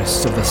dark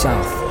forests of the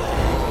south.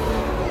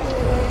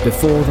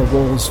 Before the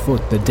wall's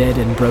foot, the dead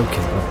and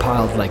broken were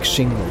piled like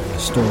shingle in a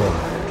storm.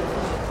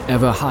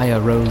 Ever higher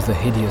rose the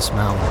hideous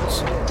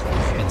mounds,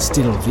 and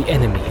still the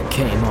enemy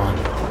came on.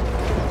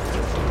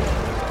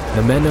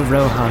 The men of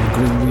Rohan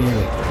grew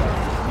weary.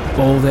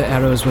 All their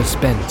arrows were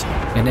spent,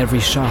 and every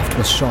shaft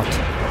was shot.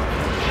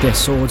 Their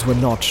swords were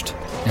notched,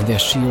 and their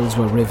shields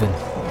were riven.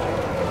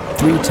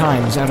 3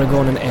 times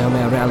Aragorn and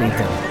Eomer rallied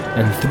them,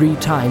 and 3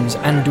 times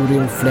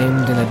Andúril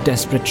flamed in a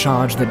desperate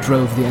charge that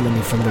drove the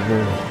enemy from the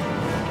wall.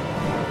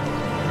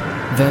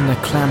 Then a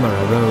clamour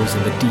arose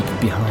in the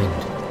deep behind.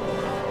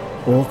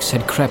 Orcs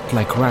had crept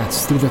like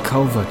rats through the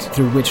culvert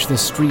through which the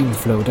stream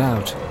flowed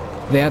out.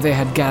 There they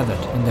had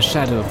gathered in the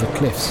shadow of the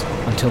cliffs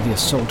until the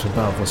assault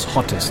above was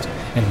hottest,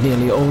 and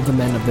nearly all the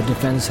men of the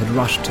defence had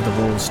rushed to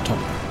the wall's top.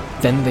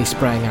 Then they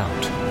sprang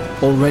out.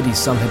 Already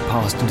some had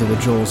passed into the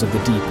jaws of the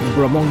deep and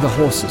were among the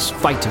horses,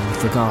 fighting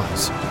with the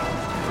guards.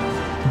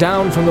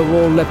 Down from the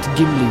wall leapt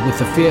Gimli with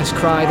the fierce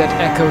cry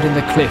that echoed in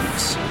the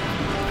cliffs.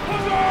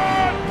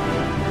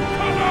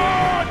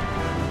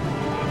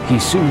 He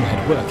soon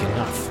had work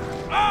enough.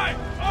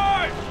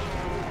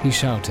 he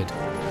shouted.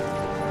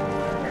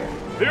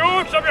 The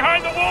Orcs are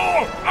behind the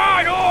wall!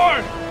 Aye,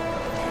 aye!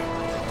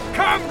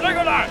 Come,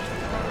 Legolas!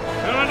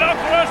 There enough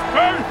for us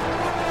both!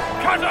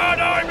 Cut on,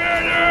 I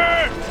mean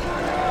it!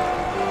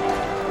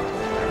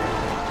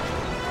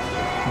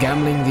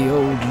 Gimli the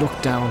Old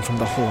looked down from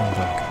the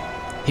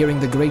Hornburg, hearing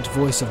the great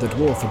voice of the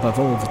dwarf above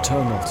all the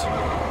tumult.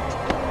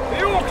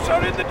 The Orcs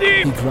are in the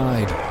deep! He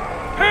cried.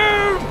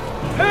 Helm!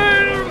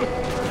 Helm!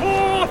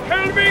 Forth,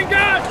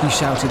 Helmingard! He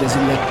shouted as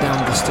he let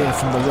down the stair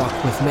from the rock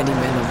with many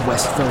men of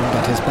Westfold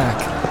at his back.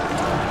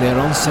 Their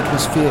onset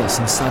was fierce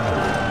and sudden,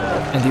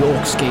 and the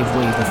Orcs gave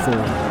way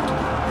before them.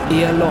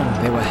 Ere long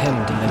they were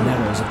hemmed in the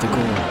narrows of the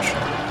gorge,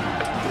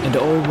 and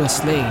all were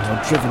slain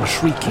or driven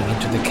shrieking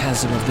into the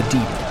chasm of the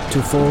deep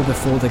to fall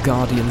before the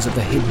guardians of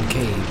the hidden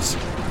caves.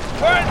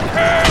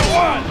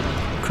 21!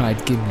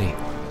 Cried Gimli.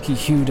 He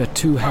hewed a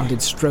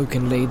two-handed stroke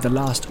and laid the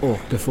last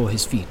orc before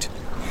his feet.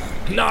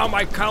 Now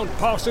my count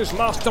passes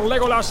Master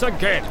Legolas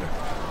again.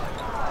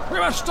 We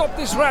must stop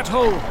this rat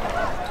hole,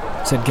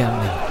 said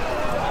Gimli.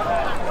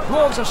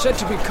 Dwarves are said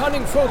to be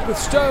cunning folk with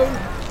stone.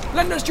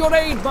 Lend us your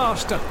aid,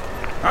 master.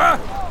 Huh?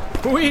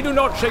 We do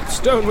not shape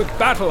stone with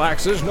battle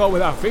axes, nor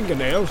with our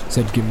fingernails,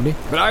 said Gimli.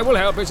 But I will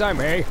help as I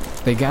may.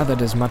 They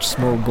gathered as much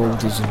small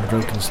boulders and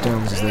broken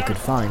stones as they could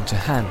find to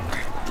hand,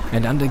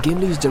 and under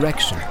Gimli's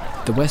direction,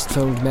 the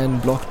Westfold men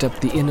blocked up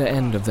the inner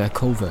end of their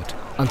covert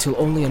until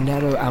only a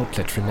narrow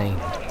outlet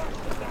remained.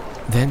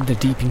 Then the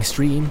deeping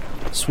stream,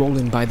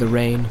 swollen by the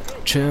rain,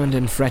 churned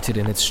and fretted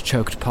in its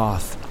choked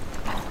path,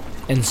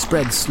 and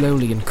spread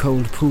slowly in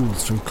cold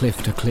pools from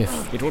cliff to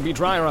cliff. It will be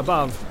drier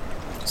above,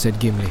 said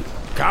Gimli.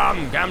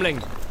 Come,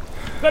 Gambling.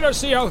 Let us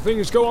see how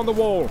things go on the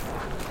wall.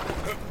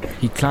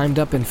 He climbed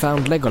up and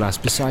found Legolas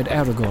beside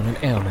Aragorn and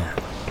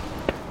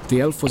Erkenbrand.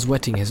 The elf was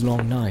whetting his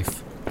long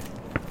knife.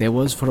 There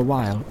was for a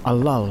while a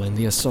lull in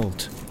the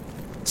assault,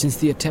 since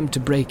the attempt to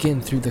break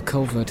in through the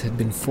covert had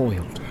been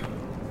foiled.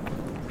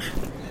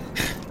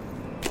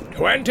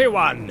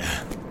 21,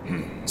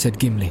 said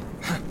Gimli.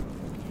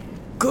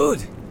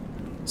 Good,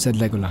 said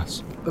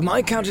Legolas. but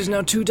my count is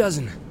now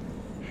 24.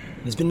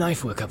 There's been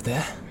knife work up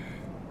there.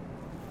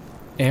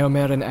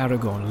 Eomer and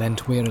Aragorn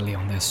leant wearily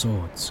on their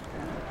swords.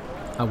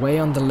 Away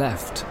on the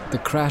left, the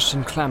crash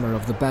and clamour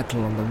of the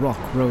battle on the rock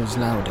rose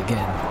loud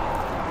again,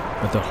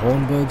 but the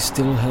Hornburg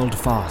still held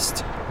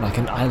fast, like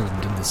an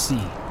island in the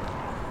sea.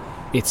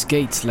 Its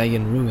gates lay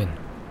in ruin,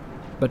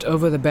 but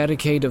over the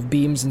barricade of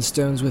beams and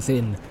stones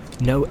within,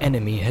 no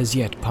enemy has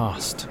yet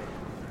passed.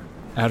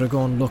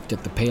 Aragorn looked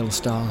at the pale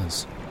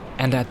stars,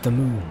 and at the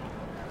moon,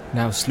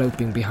 now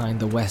sloping behind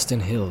the western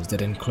hills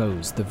that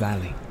enclosed the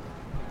valley.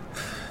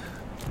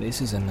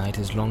 This is a night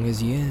as long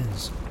as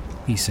years,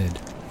 he said.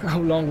 How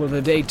long will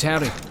the day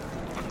tarry?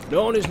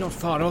 Dawn is not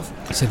far off,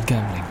 said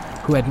Gimli,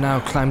 who had now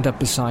climbed up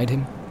beside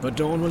him. But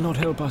dawn will not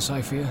help us,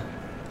 I fear.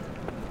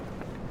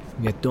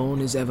 Yet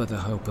dawn is ever the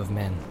hope of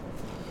men,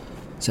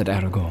 said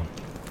Aragorn.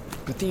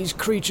 But these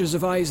creatures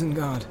of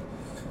Isengard,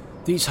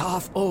 these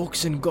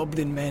half-orcs and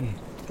goblin men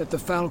that the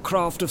foul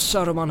craft of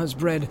Saruman has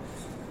bred,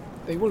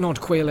 they will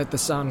not quail at the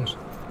sound,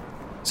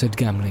 said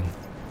Gimli.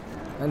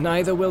 And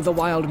neither will the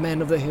wild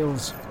men of the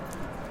hills.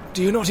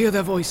 Do you not hear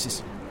their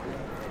voices?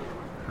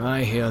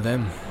 I hear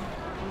them,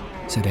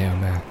 said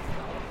Eomer.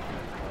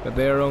 But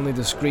they are only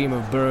the scream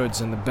of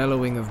birds and the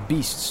bellowing of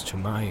beasts to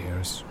my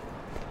ears.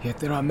 Yet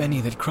there are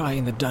many that cry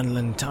in the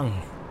Dunland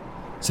tongue,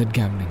 said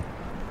Gimli.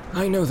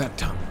 I know that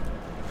tongue.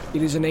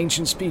 It is an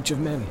ancient speech of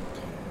men,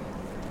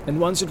 and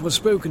once it was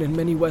spoken in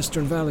many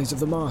western valleys of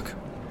the Mark.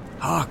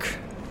 Hark!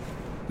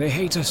 They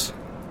hate us,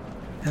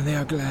 and they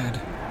are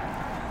glad,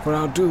 for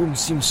our doom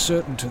seems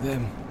certain to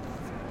them.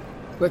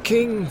 The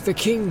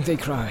king, they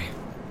cry.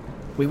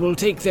 We will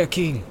take their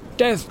king.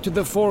 Death to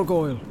the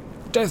Forgoil,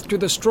 death to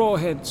the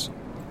Strawheads,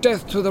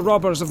 death to the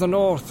robbers of the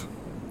north.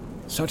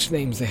 Such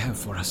names they have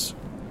for us.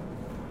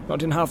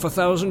 Not in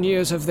 500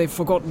 years have they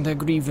forgotten their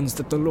grievance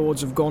that the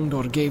lords of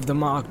Gondor gave the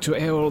mark to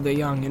Eorl the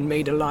Young and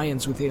made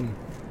alliance with him.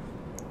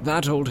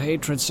 That old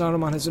hatred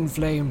Saruman has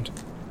inflamed.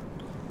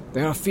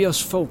 They are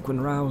fierce folk when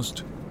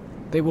roused.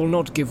 They will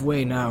not give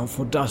way now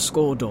for dusk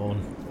or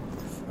dawn,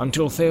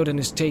 until Théoden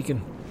is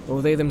taken,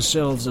 or they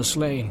themselves are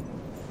slain.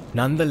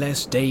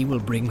 Nonetheless, day will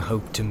bring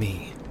hope to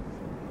me,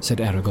 said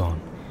Aragorn.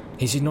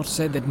 Is it not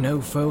said that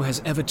no foe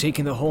has ever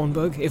taken the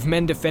Hornburg, if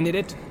men defended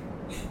it?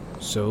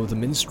 So the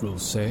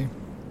minstrels say,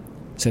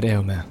 said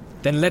Eomer.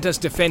 Then let us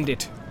defend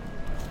it.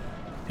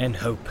 And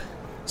hope,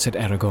 said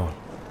Aragorn.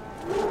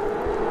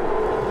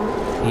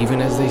 Even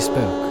as they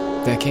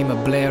spoke, there came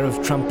a blare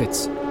of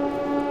trumpets.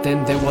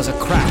 Then there was a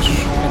crash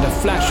and a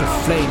flash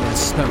of flame and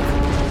smoke.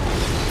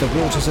 The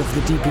waters of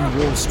the deeping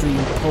wall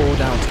stream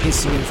poured out,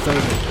 hissing and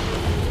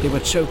foaming. They were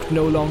choked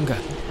no longer.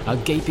 A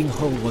gaping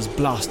hole was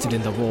blasted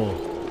in the wall.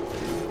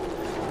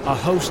 A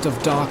host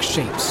of dark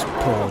shapes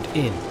poured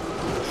in.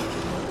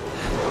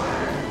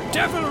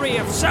 Devilry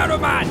of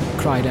Saruman!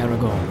 Cried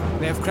Aragorn.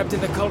 They have crept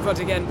in the culvert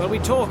again while we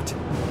talked,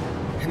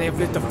 and they have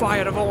lit the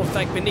fire of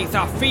Orthanc beneath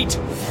our feet.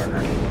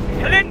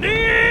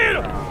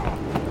 Elendil!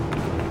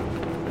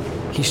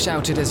 He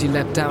shouted as he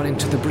leapt down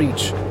into the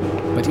breach,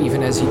 but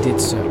even as he did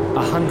so,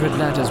 100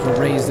 ladders were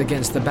raised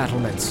against the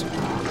battlements.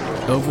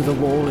 Over the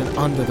wall and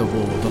under the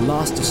wall, the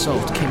last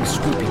assault came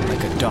sweeping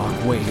like a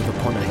dark wave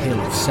upon a hill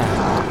of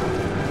sand.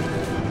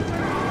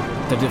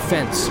 The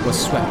defense was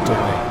swept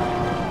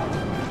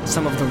away.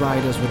 Some of the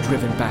riders were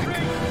driven back,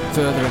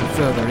 further and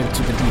further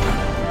into the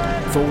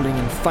deep, falling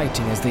and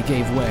fighting as they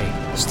gave way,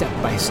 step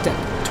by step,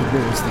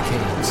 towards the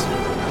caves.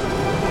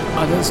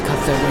 Others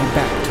cut their way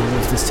back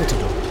towards the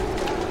citadel.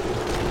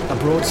 A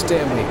broad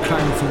stairway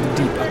climbed from the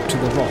deep up to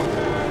the rock,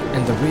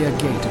 and the rear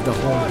gate of the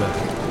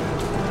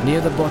Hornburg.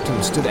 Near the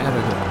bottom stood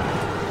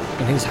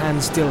Aragorn. In his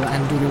hand still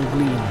Andúril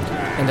gleamed,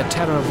 and the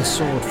terror of the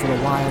sword for a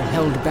while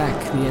held back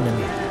the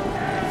enemy.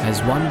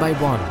 As one by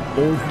one,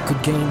 all who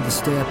could gain the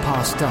stair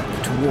passed up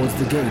towards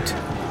the gate.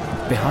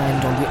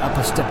 Behind on the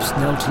upper steps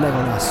knelt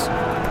Legolas.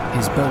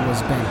 His bow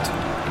was bent,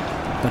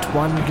 but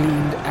one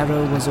gleamed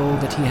arrow was all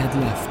that he had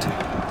left,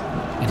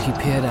 and he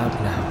peered out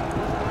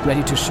now,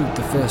 ready to shoot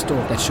the first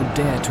orc that should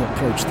dare to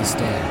approach the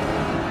stair.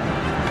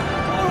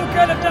 All who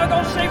can have now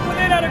gone safe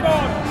within,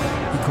 Aragorn!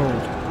 He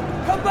called.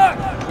 Come back!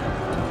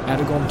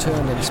 Aragorn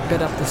turned and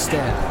sped up the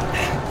stair,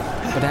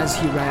 but as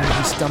he ran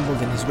he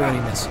stumbled in his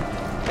weariness.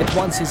 At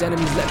once his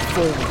enemies leapt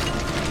forward.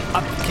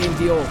 Up came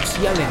the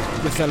orcs,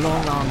 yelling, with their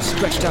long arms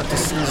stretched out to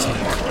seize him.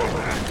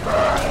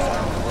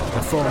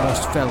 The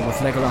foremost fell with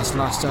Legolas'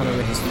 last arrow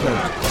in his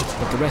throat,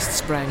 but the rest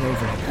sprang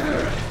over him.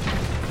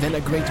 Then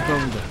a great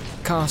boulder,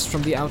 cast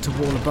from the outer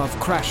wall above,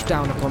 crashed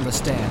down upon the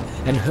stair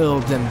and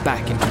hurled them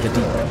back into the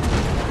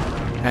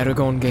deep.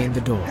 Aragorn gained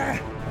the door,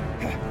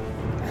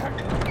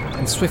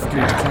 and swiftly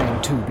it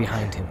clanged to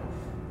behind him.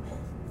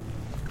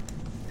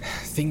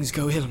 Things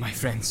go ill, my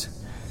friends,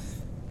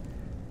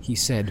 he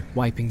said,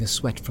 wiping the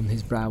sweat from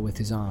his brow with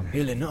his arm.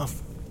 Ill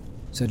enough,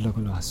 said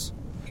Legolas,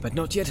 but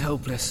not yet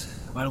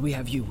hopeless, while we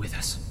have you with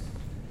us.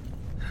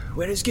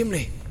 Where is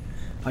Gimli?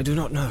 I do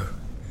not know,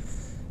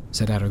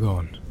 said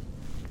Aragorn.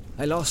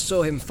 I last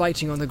saw him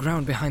fighting on the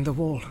ground behind the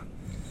wall,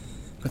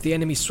 but the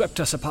enemy swept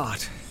us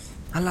apart.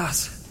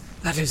 Alas,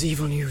 that is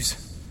evil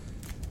news,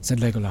 said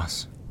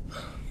Legolas.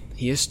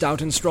 He is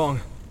stout and strong,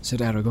 said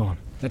Aragorn.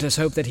 Let us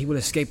hope that he will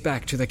escape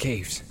back to the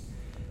caves.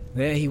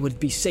 There he would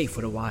be safe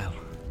for a while.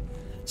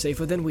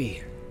 Safer than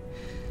we.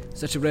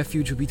 Such a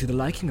refuge would be to the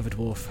liking of a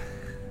dwarf.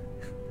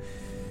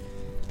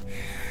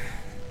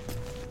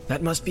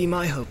 That must be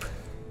my hope,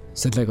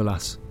 said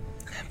Legolas.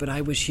 But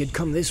I wish he had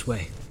come this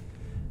way.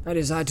 I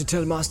desire to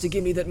tell Master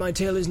Gimli that my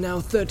tale is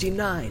now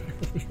 39.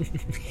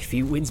 If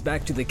he wins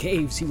back to the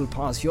caves, he will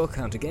pass your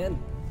count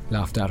again,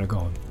 laughed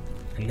Aragorn.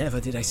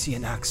 Never did I see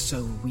an axe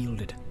so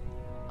wielded.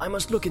 I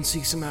must look and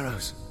seek some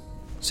arrows,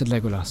 said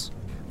Legolas.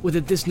 Would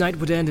that this night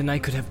would end and I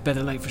could have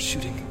better light for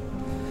shooting.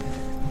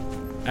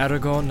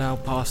 Aragorn now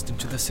passed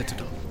into the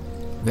citadel.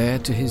 There,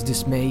 to his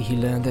dismay, he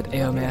learned that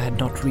Éomer had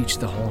not reached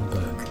the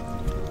Hornburg.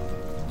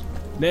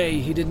 Nay,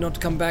 he did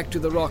not come back to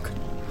the rock,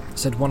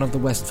 said one of the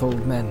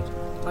Westfold men.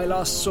 I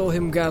last saw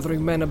him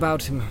gathering men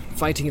about him,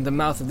 fighting in the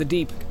mouth of the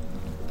deep.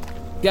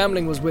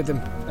 Gimli was with him,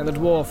 and the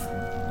dwarf,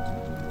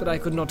 but I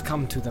could not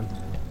come to them.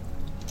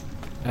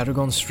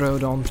 Aragorn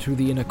strode on through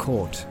the inner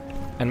court,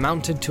 and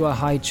mounted to a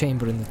high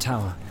chamber in the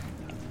tower.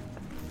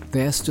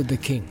 There stood the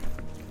king,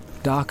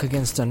 dark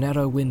against a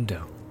narrow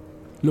window,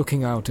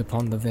 looking out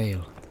upon the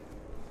vale.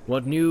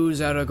 What news,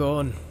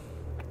 Aragorn?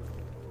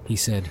 He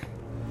said.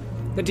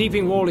 The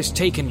deeping wall is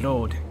taken,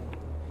 Lord,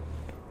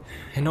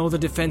 and all the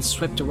defense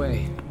swept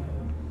away.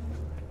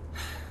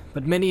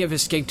 But many have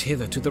escaped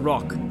hither to the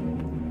rock.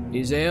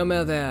 Is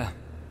Éomer there?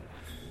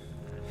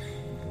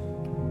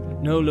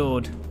 No,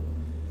 Lord,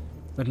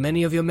 but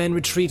many of your men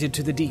retreated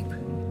to the deep,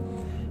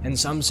 and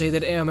some say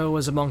that Éomer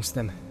was amongst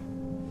them.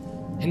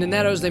 In the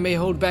narrows they may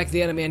hold back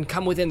the enemy and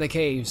come within the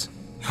caves.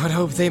 What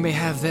hope they may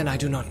have then, I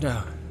do not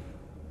know.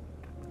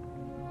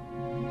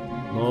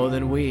 More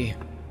than we.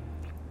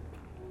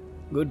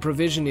 Good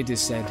provision, it is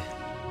said.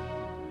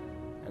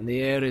 And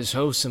the air is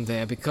wholesome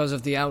there because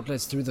of the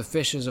outlets through the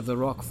fissures of the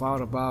rock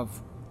far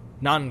above.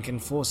 None can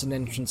force an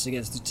entrance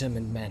against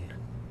determined men.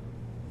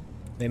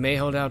 They may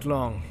hold out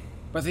long,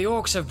 but the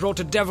Orcs have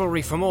brought a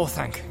devilry from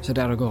Orthanc, said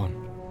Aragorn.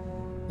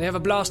 They have a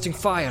blasting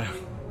fire,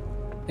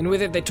 and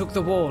with it they took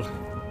the wall.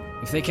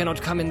 If they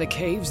cannot come in the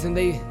caves, then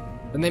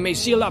they may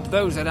seal up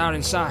those that are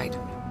inside.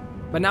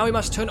 But now we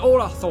must turn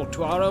all our thought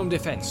to our own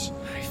defense.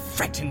 I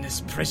fret in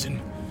this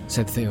prison,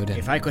 said Théoden.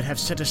 If I could have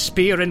set a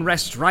spear in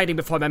rest riding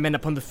before my men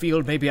upon the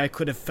field, maybe I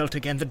could have felt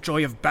again the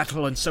joy of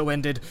battle and so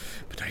ended,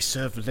 but I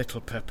serve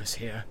little purpose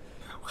here.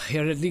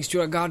 Here at least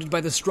you are guarded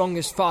by the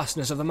strongest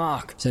fastness of the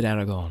mark, said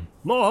Aragorn.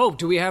 More hope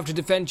do we have to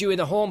defend you in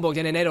the Hornburg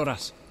than in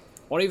Edoras,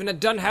 or even at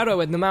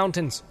Dunharrow in the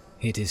mountains.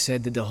 It is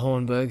said that the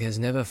Hornburg has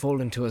never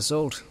fallen to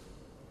assault,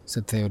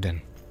 said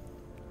Théoden.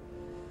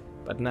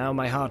 But now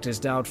my heart is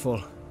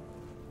doubtful.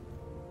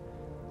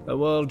 The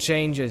world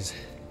changes,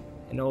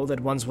 and all that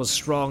once was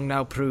strong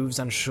now proves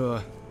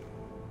unsure.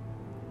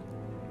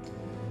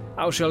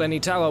 How shall any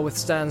tower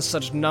withstand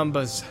such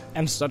numbers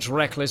and such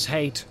reckless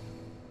hate?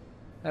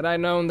 Had I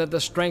known that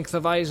the strength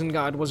of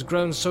Isengard was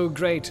grown so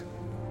great,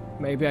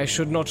 Maybe I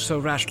should not so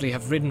rashly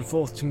have ridden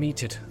forth to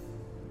meet it,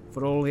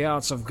 for all the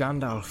arts of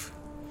Gandalf.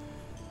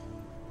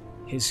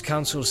 His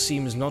counsel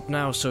seems not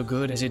now so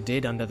good as it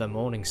did under the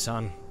morning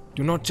sun.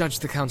 Do not judge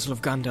the counsel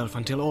of Gandalf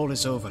until all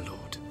is over,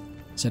 Lord,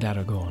 said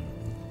Aragorn.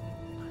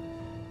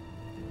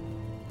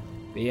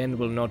 The end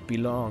will not be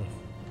long,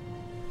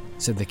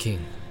 said the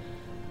king.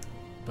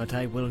 But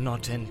I will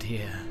not end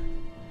here.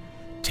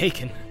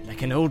 Taken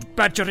like an old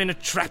badger in a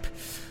trap.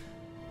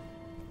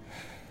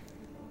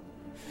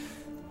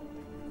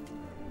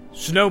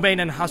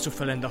 Snowbane and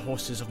Hasufel and the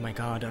horses of my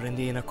guard are in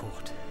the inner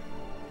court.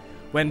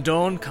 When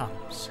dawn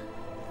comes,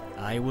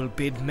 I will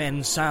bid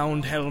men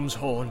sound Helm's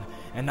horn,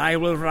 and I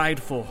will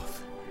ride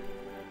forth.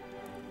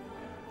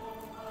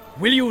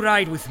 Will you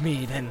ride with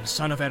me, then,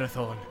 son of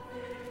Arathorn?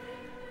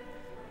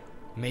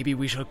 Maybe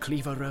we shall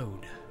cleave a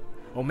road,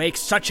 or make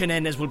such an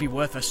end as will be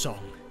worth a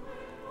song,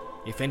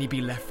 if any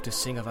be left to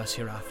sing of us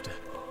hereafter.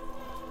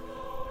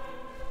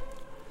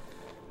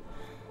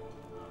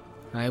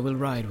 I will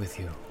ride with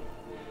you,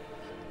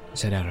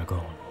 said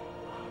Aragorn.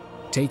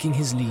 Taking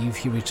his leave,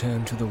 he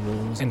returned to the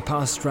walls and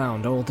passed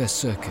round all their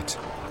circuit,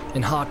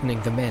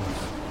 enheartening the men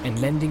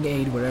and lending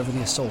aid wherever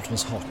the assault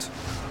was hot.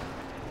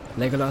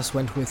 Legolas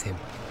went with him.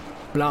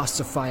 Blasts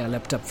of fire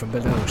leapt up from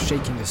below,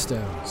 shaking the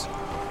stones.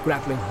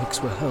 Grappling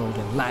hooks were hurled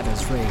and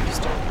ladders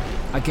raised.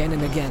 Again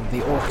and again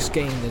the Orcs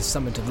gained the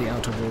summit of the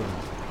outer wall,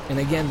 and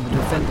again the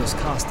defenders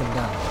cast them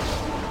down.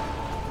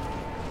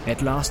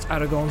 At last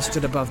Aragorn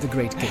stood above the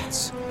great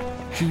gates,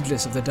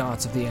 heedless of the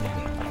darts of the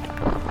enemy.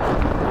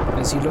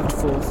 As he looked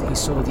forth, he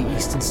saw the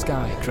eastern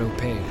sky grow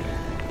pale.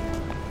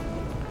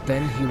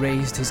 Then he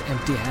raised his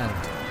empty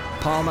hand,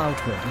 palm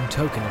outward in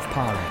token of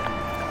parley.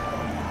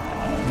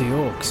 The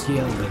Orcs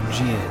yelled and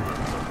jeered.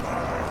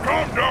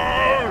 Come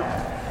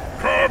down!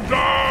 Come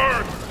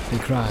down! He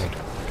cried.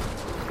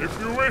 If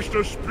you wish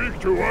to speak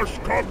to us,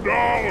 come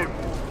down!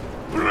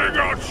 Bring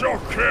out your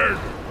king!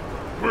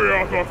 We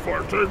are the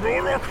fighting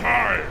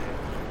Uruk-hai!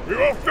 We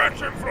will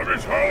fetch him from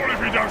his hole if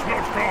he does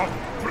not come!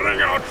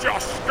 Bring out your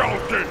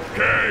skulking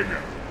king!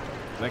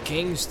 The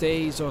king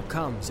stays or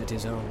comes at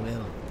his own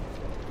will,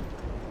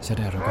 said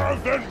Well,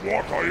 Aragorn. then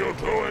what are you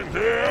doing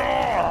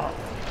here?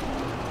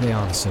 They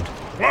answered.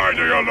 Why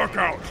do you look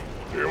out?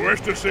 Do you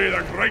wish to see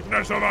the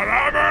greatness of our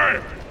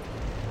army?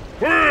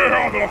 We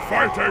are the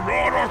fighting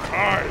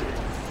Uruk-hai!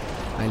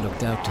 I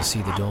looked out to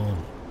see the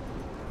dawn,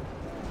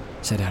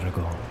 said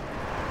Aragorn.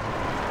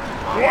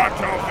 What of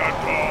the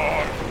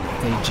dawn?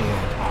 They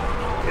jeered.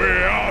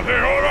 We are the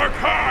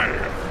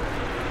Uruk-hai!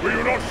 We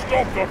will not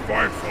stop the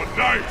fight for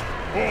night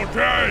or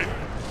day.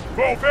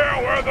 For there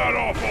where that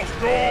awful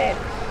storm,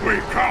 we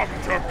come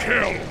to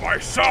kill by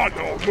sun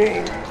or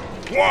moon.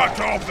 What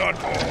of the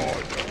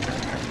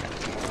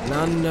dawn?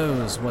 None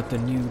knows what the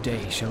new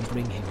day shall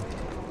bring him,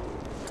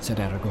 said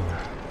Aragorn.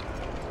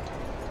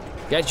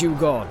 Get you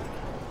gone,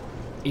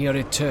 ere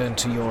it turn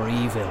to your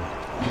evil.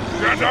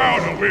 Get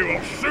out or we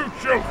will shoot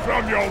you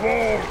from your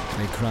wall.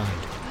 They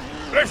cried.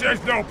 This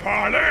is no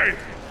parley.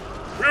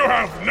 You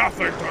have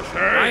nothing to say.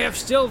 I have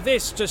still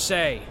this to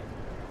say,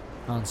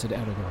 answered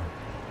Aragorn.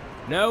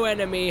 No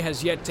enemy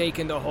has yet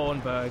taken the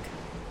Hornburg.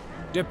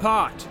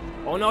 Depart,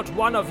 or not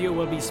one of you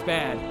will be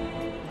spared.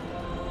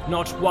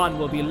 Not one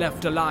will be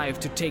left alive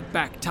to take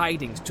back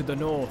tidings to the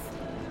north.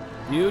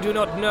 You do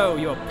not know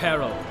your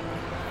peril.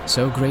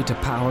 So great a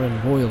power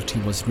and royalty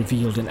was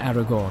revealed in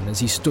Aragorn as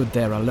he stood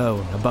there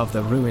alone above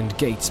the ruined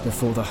gates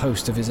before the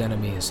host of his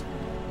enemies,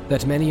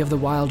 that many of the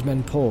wild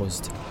men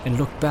paused and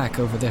looked back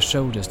over their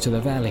shoulders to the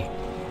valley,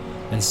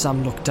 and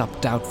some looked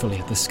up doubtfully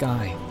at the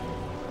sky.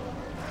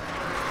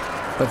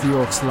 But the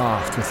Orcs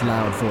laughed with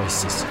loud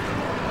voices,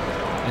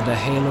 and a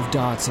hail of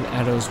darts and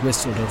arrows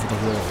whistled over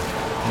the wall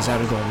as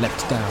Aragorn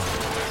leapt down.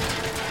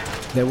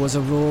 There was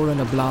a roar and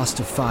a blast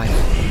of fire.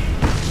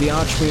 The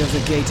archway of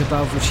the gate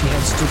above which he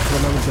had stood for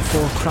a moment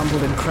before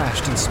crumbled and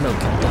crashed in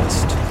smoke and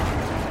dust.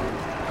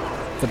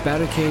 The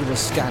barricade was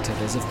scattered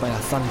as if by a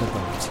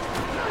thunderbolt.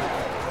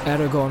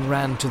 Aragorn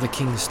ran to the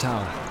king's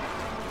tower,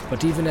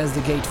 but even as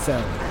the gate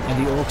fell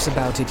and the Orcs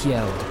about it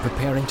yelled,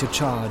 preparing to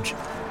charge,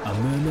 a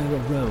murmur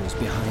arose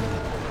behind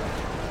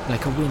them,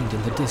 like a wind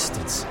in the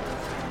distance,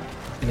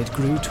 and it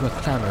grew to a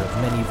clamor of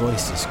many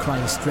voices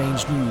crying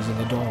strange news in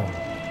the dawn.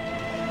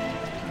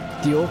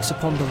 The Orcs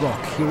upon the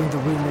rock, hearing the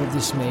rumor of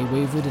dismay,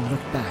 wavered and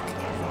looked back.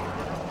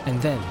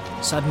 And then,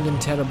 sudden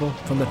and terrible,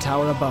 from the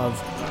tower above,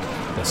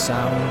 the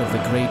sound of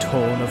the great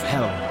horn of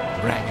Helm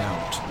rang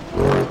out.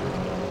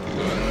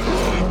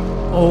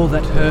 All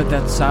that heard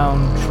that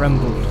sound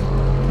trembled.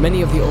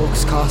 Many of the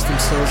Orcs cast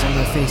themselves on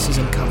their faces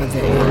and covered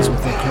their ears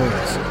with their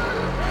clothes.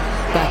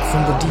 Back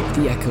from the deep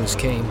the echoes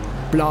came,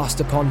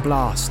 blast upon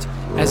blast,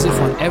 as if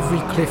on every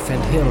cliff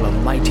and hill a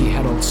mighty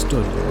herald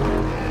stood.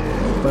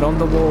 But on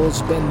the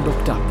walls men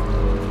looked up,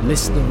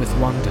 listening with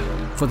wonder,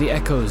 for the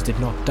echoes did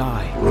not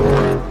die.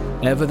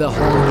 Ever the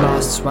horn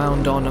blasts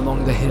wound on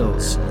among the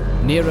hills.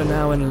 Nearer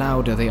now and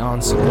louder they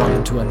answered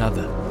one to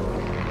another,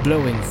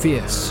 blowing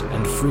fierce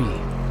and free.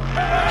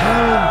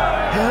 Helm!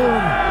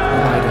 Helm!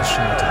 The riders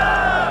shouted.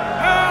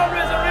 Helm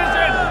is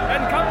arisen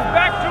and comes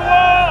back to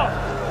war!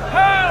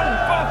 Helm!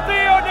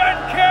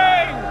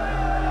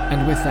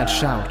 and with that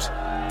shout,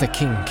 the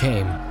king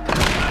came.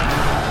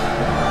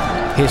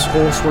 His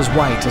horse was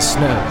white as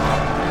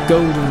snow,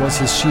 golden was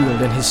his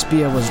shield, and his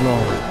spear was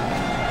long.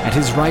 At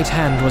his right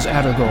hand was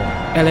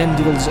Aragorn,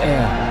 Elendil's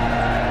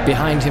heir.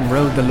 Behind him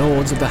rode the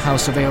lords of the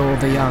house of Eorl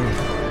the Young.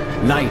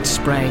 Light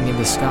sprang in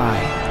the sky,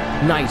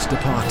 night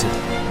departed.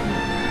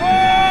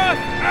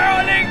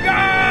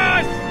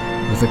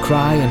 With a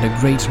cry and a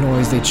great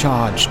noise they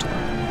charged.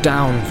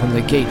 Down from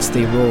the gates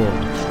they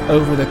roared,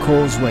 over the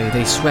causeway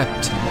they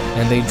swept,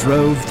 and they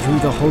drove through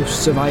the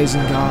hosts of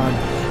Isengard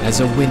as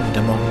a wind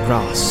among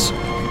grass.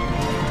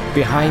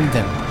 Behind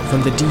them,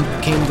 from the deep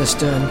came the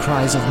stern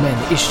cries of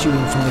men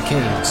issuing from the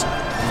caves,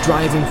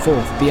 driving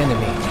forth the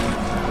enemy.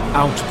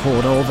 Out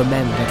poured all the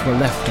men that were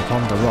left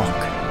upon the rock,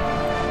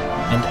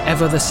 and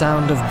ever the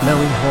sound of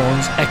blowing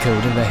horns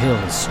echoed in the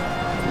hills.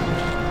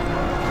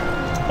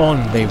 On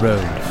they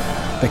rode,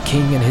 the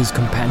king and his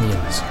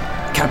companions.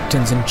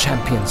 Captains and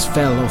champions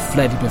fell or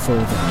fled before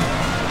them.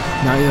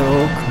 Neither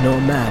orc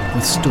nor man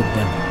withstood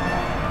them.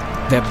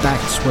 Their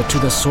backs were to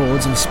the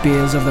swords and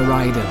spears of the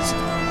riders,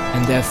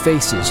 and their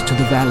faces to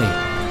the valley.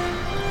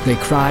 They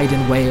cried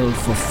and wailed,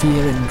 for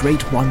fear and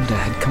great wonder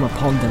had come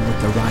upon them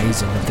with the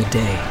rising of the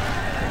day.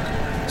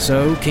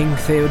 So King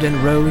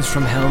Théoden rose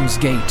from Helm's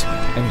gate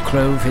and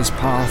clove his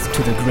path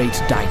to the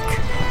great dike.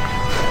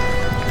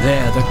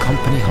 There the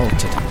company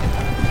halted.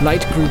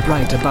 Light grew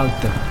bright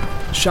about them.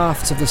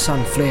 Shafts of the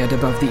sun flared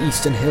above the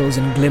eastern hills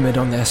and glimmered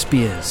on their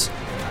spears.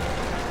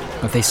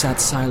 But they sat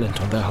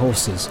silent on their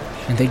horses,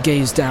 and they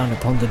gazed down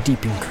upon the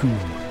deeping cool.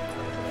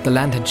 The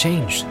land had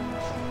changed.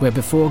 Where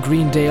before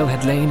green dale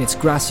had lain its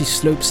grassy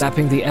slopes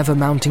sapping the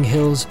ever-mounting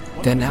hills,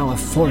 there now a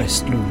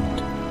forest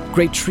loomed.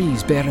 Great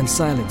trees, bare and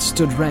silent,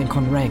 stood rank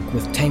on rank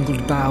with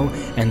tangled bough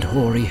and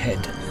hoary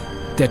head.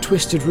 Their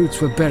twisted roots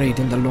were buried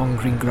in the long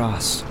green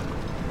grass.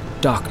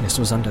 Darkness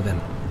was under them.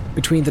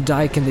 Between the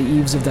dike and the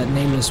eaves of that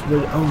nameless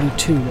wood only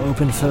 2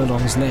 open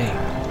furlongs lay.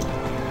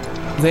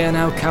 There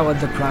now cowered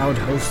the proud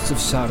hosts of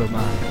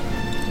Saruman.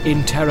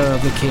 In terror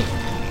of the king,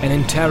 and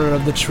in terror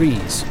of the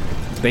trees,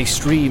 they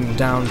streamed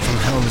down from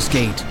Helm's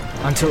gate,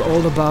 until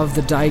all above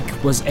the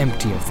dike was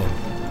empty of them.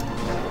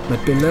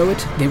 But below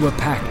it they were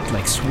packed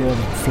like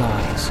swarming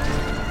flies.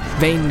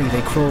 Vainly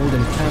they crawled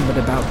and clambered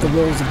about the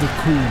walls of the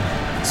coombe,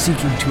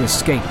 seeking to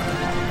escape.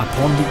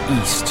 Upon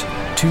the east,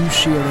 too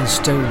sheer and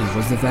stony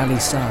was the valley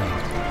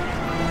side.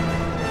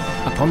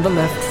 Upon the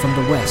left from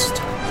the west,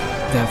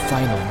 their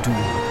final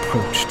doom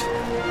approached.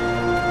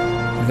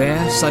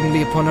 There,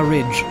 suddenly upon a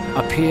ridge,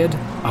 appeared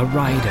a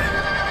rider,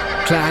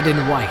 clad in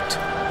white,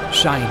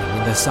 shining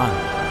in the sun.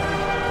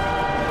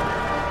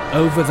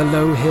 Over the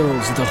low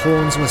hills the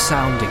horns were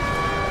sounding.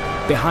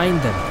 Behind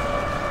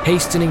them,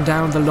 hastening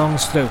down the long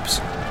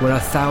slopes, were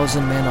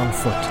 1,000 men on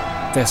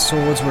foot. Their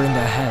swords were in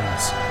their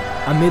hands.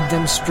 Amid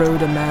them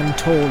strode a man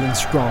tall and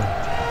strong.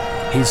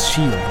 His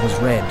shield was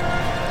red.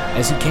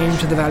 As he came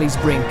to the valley's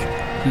brink,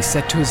 he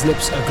set to his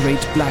lips a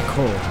great black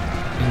horn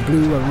and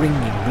blew a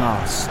ringing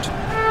blast.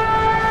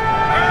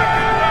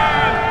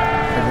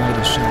 The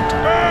rider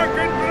shouted,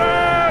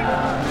 Erkenbrand!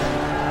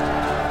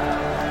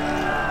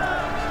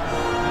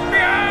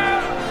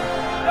 Behold!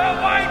 The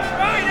White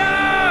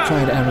Rider!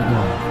 cried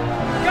Aragorn.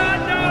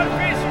 Gandalf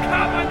is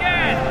come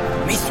again!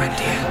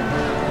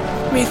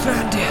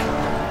 Mithrandir,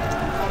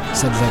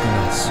 Said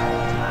Legolas.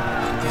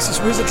 this is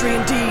wizardry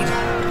indeed.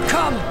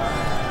 Come!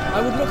 I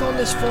would look on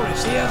this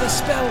forest ere the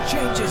spell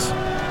changes.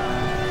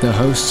 The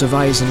hosts of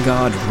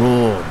Isengard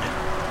roared,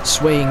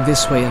 swaying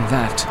this way and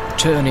that,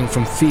 turning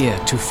from fear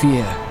to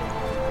fear.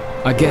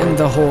 Again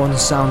the horn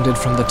sounded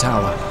from the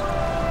tower.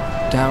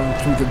 Down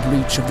through the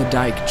breach of the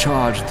dike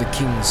charged the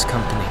king's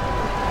company.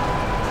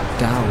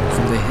 Down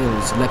from the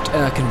hills leapt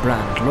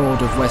Erkenbrand,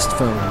 lord of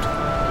Westfold.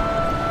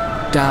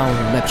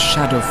 Down leapt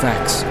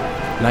Shadowfax,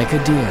 like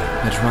a deer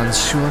that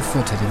runs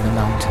sure-footed in the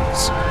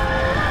mountains.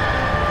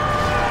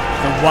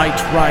 The White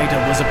Rider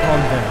was upon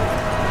them,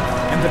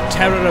 and the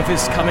terror of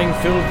his coming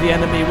filled the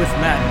enemy with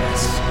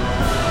madness.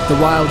 The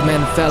wild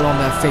men fell on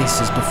their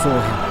faces before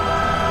him.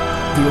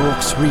 The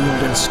orcs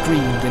reeled and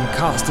screamed and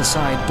cast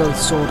aside both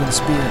sword and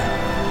spear.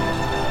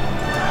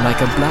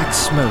 Like a black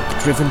smoke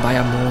driven by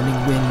a morning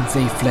wind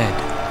they fled.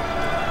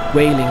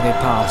 Wailing they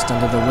passed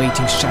under the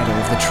waiting shadow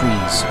of the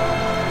trees,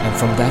 and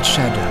from that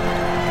shadow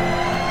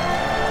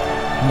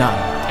none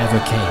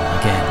ever came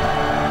again.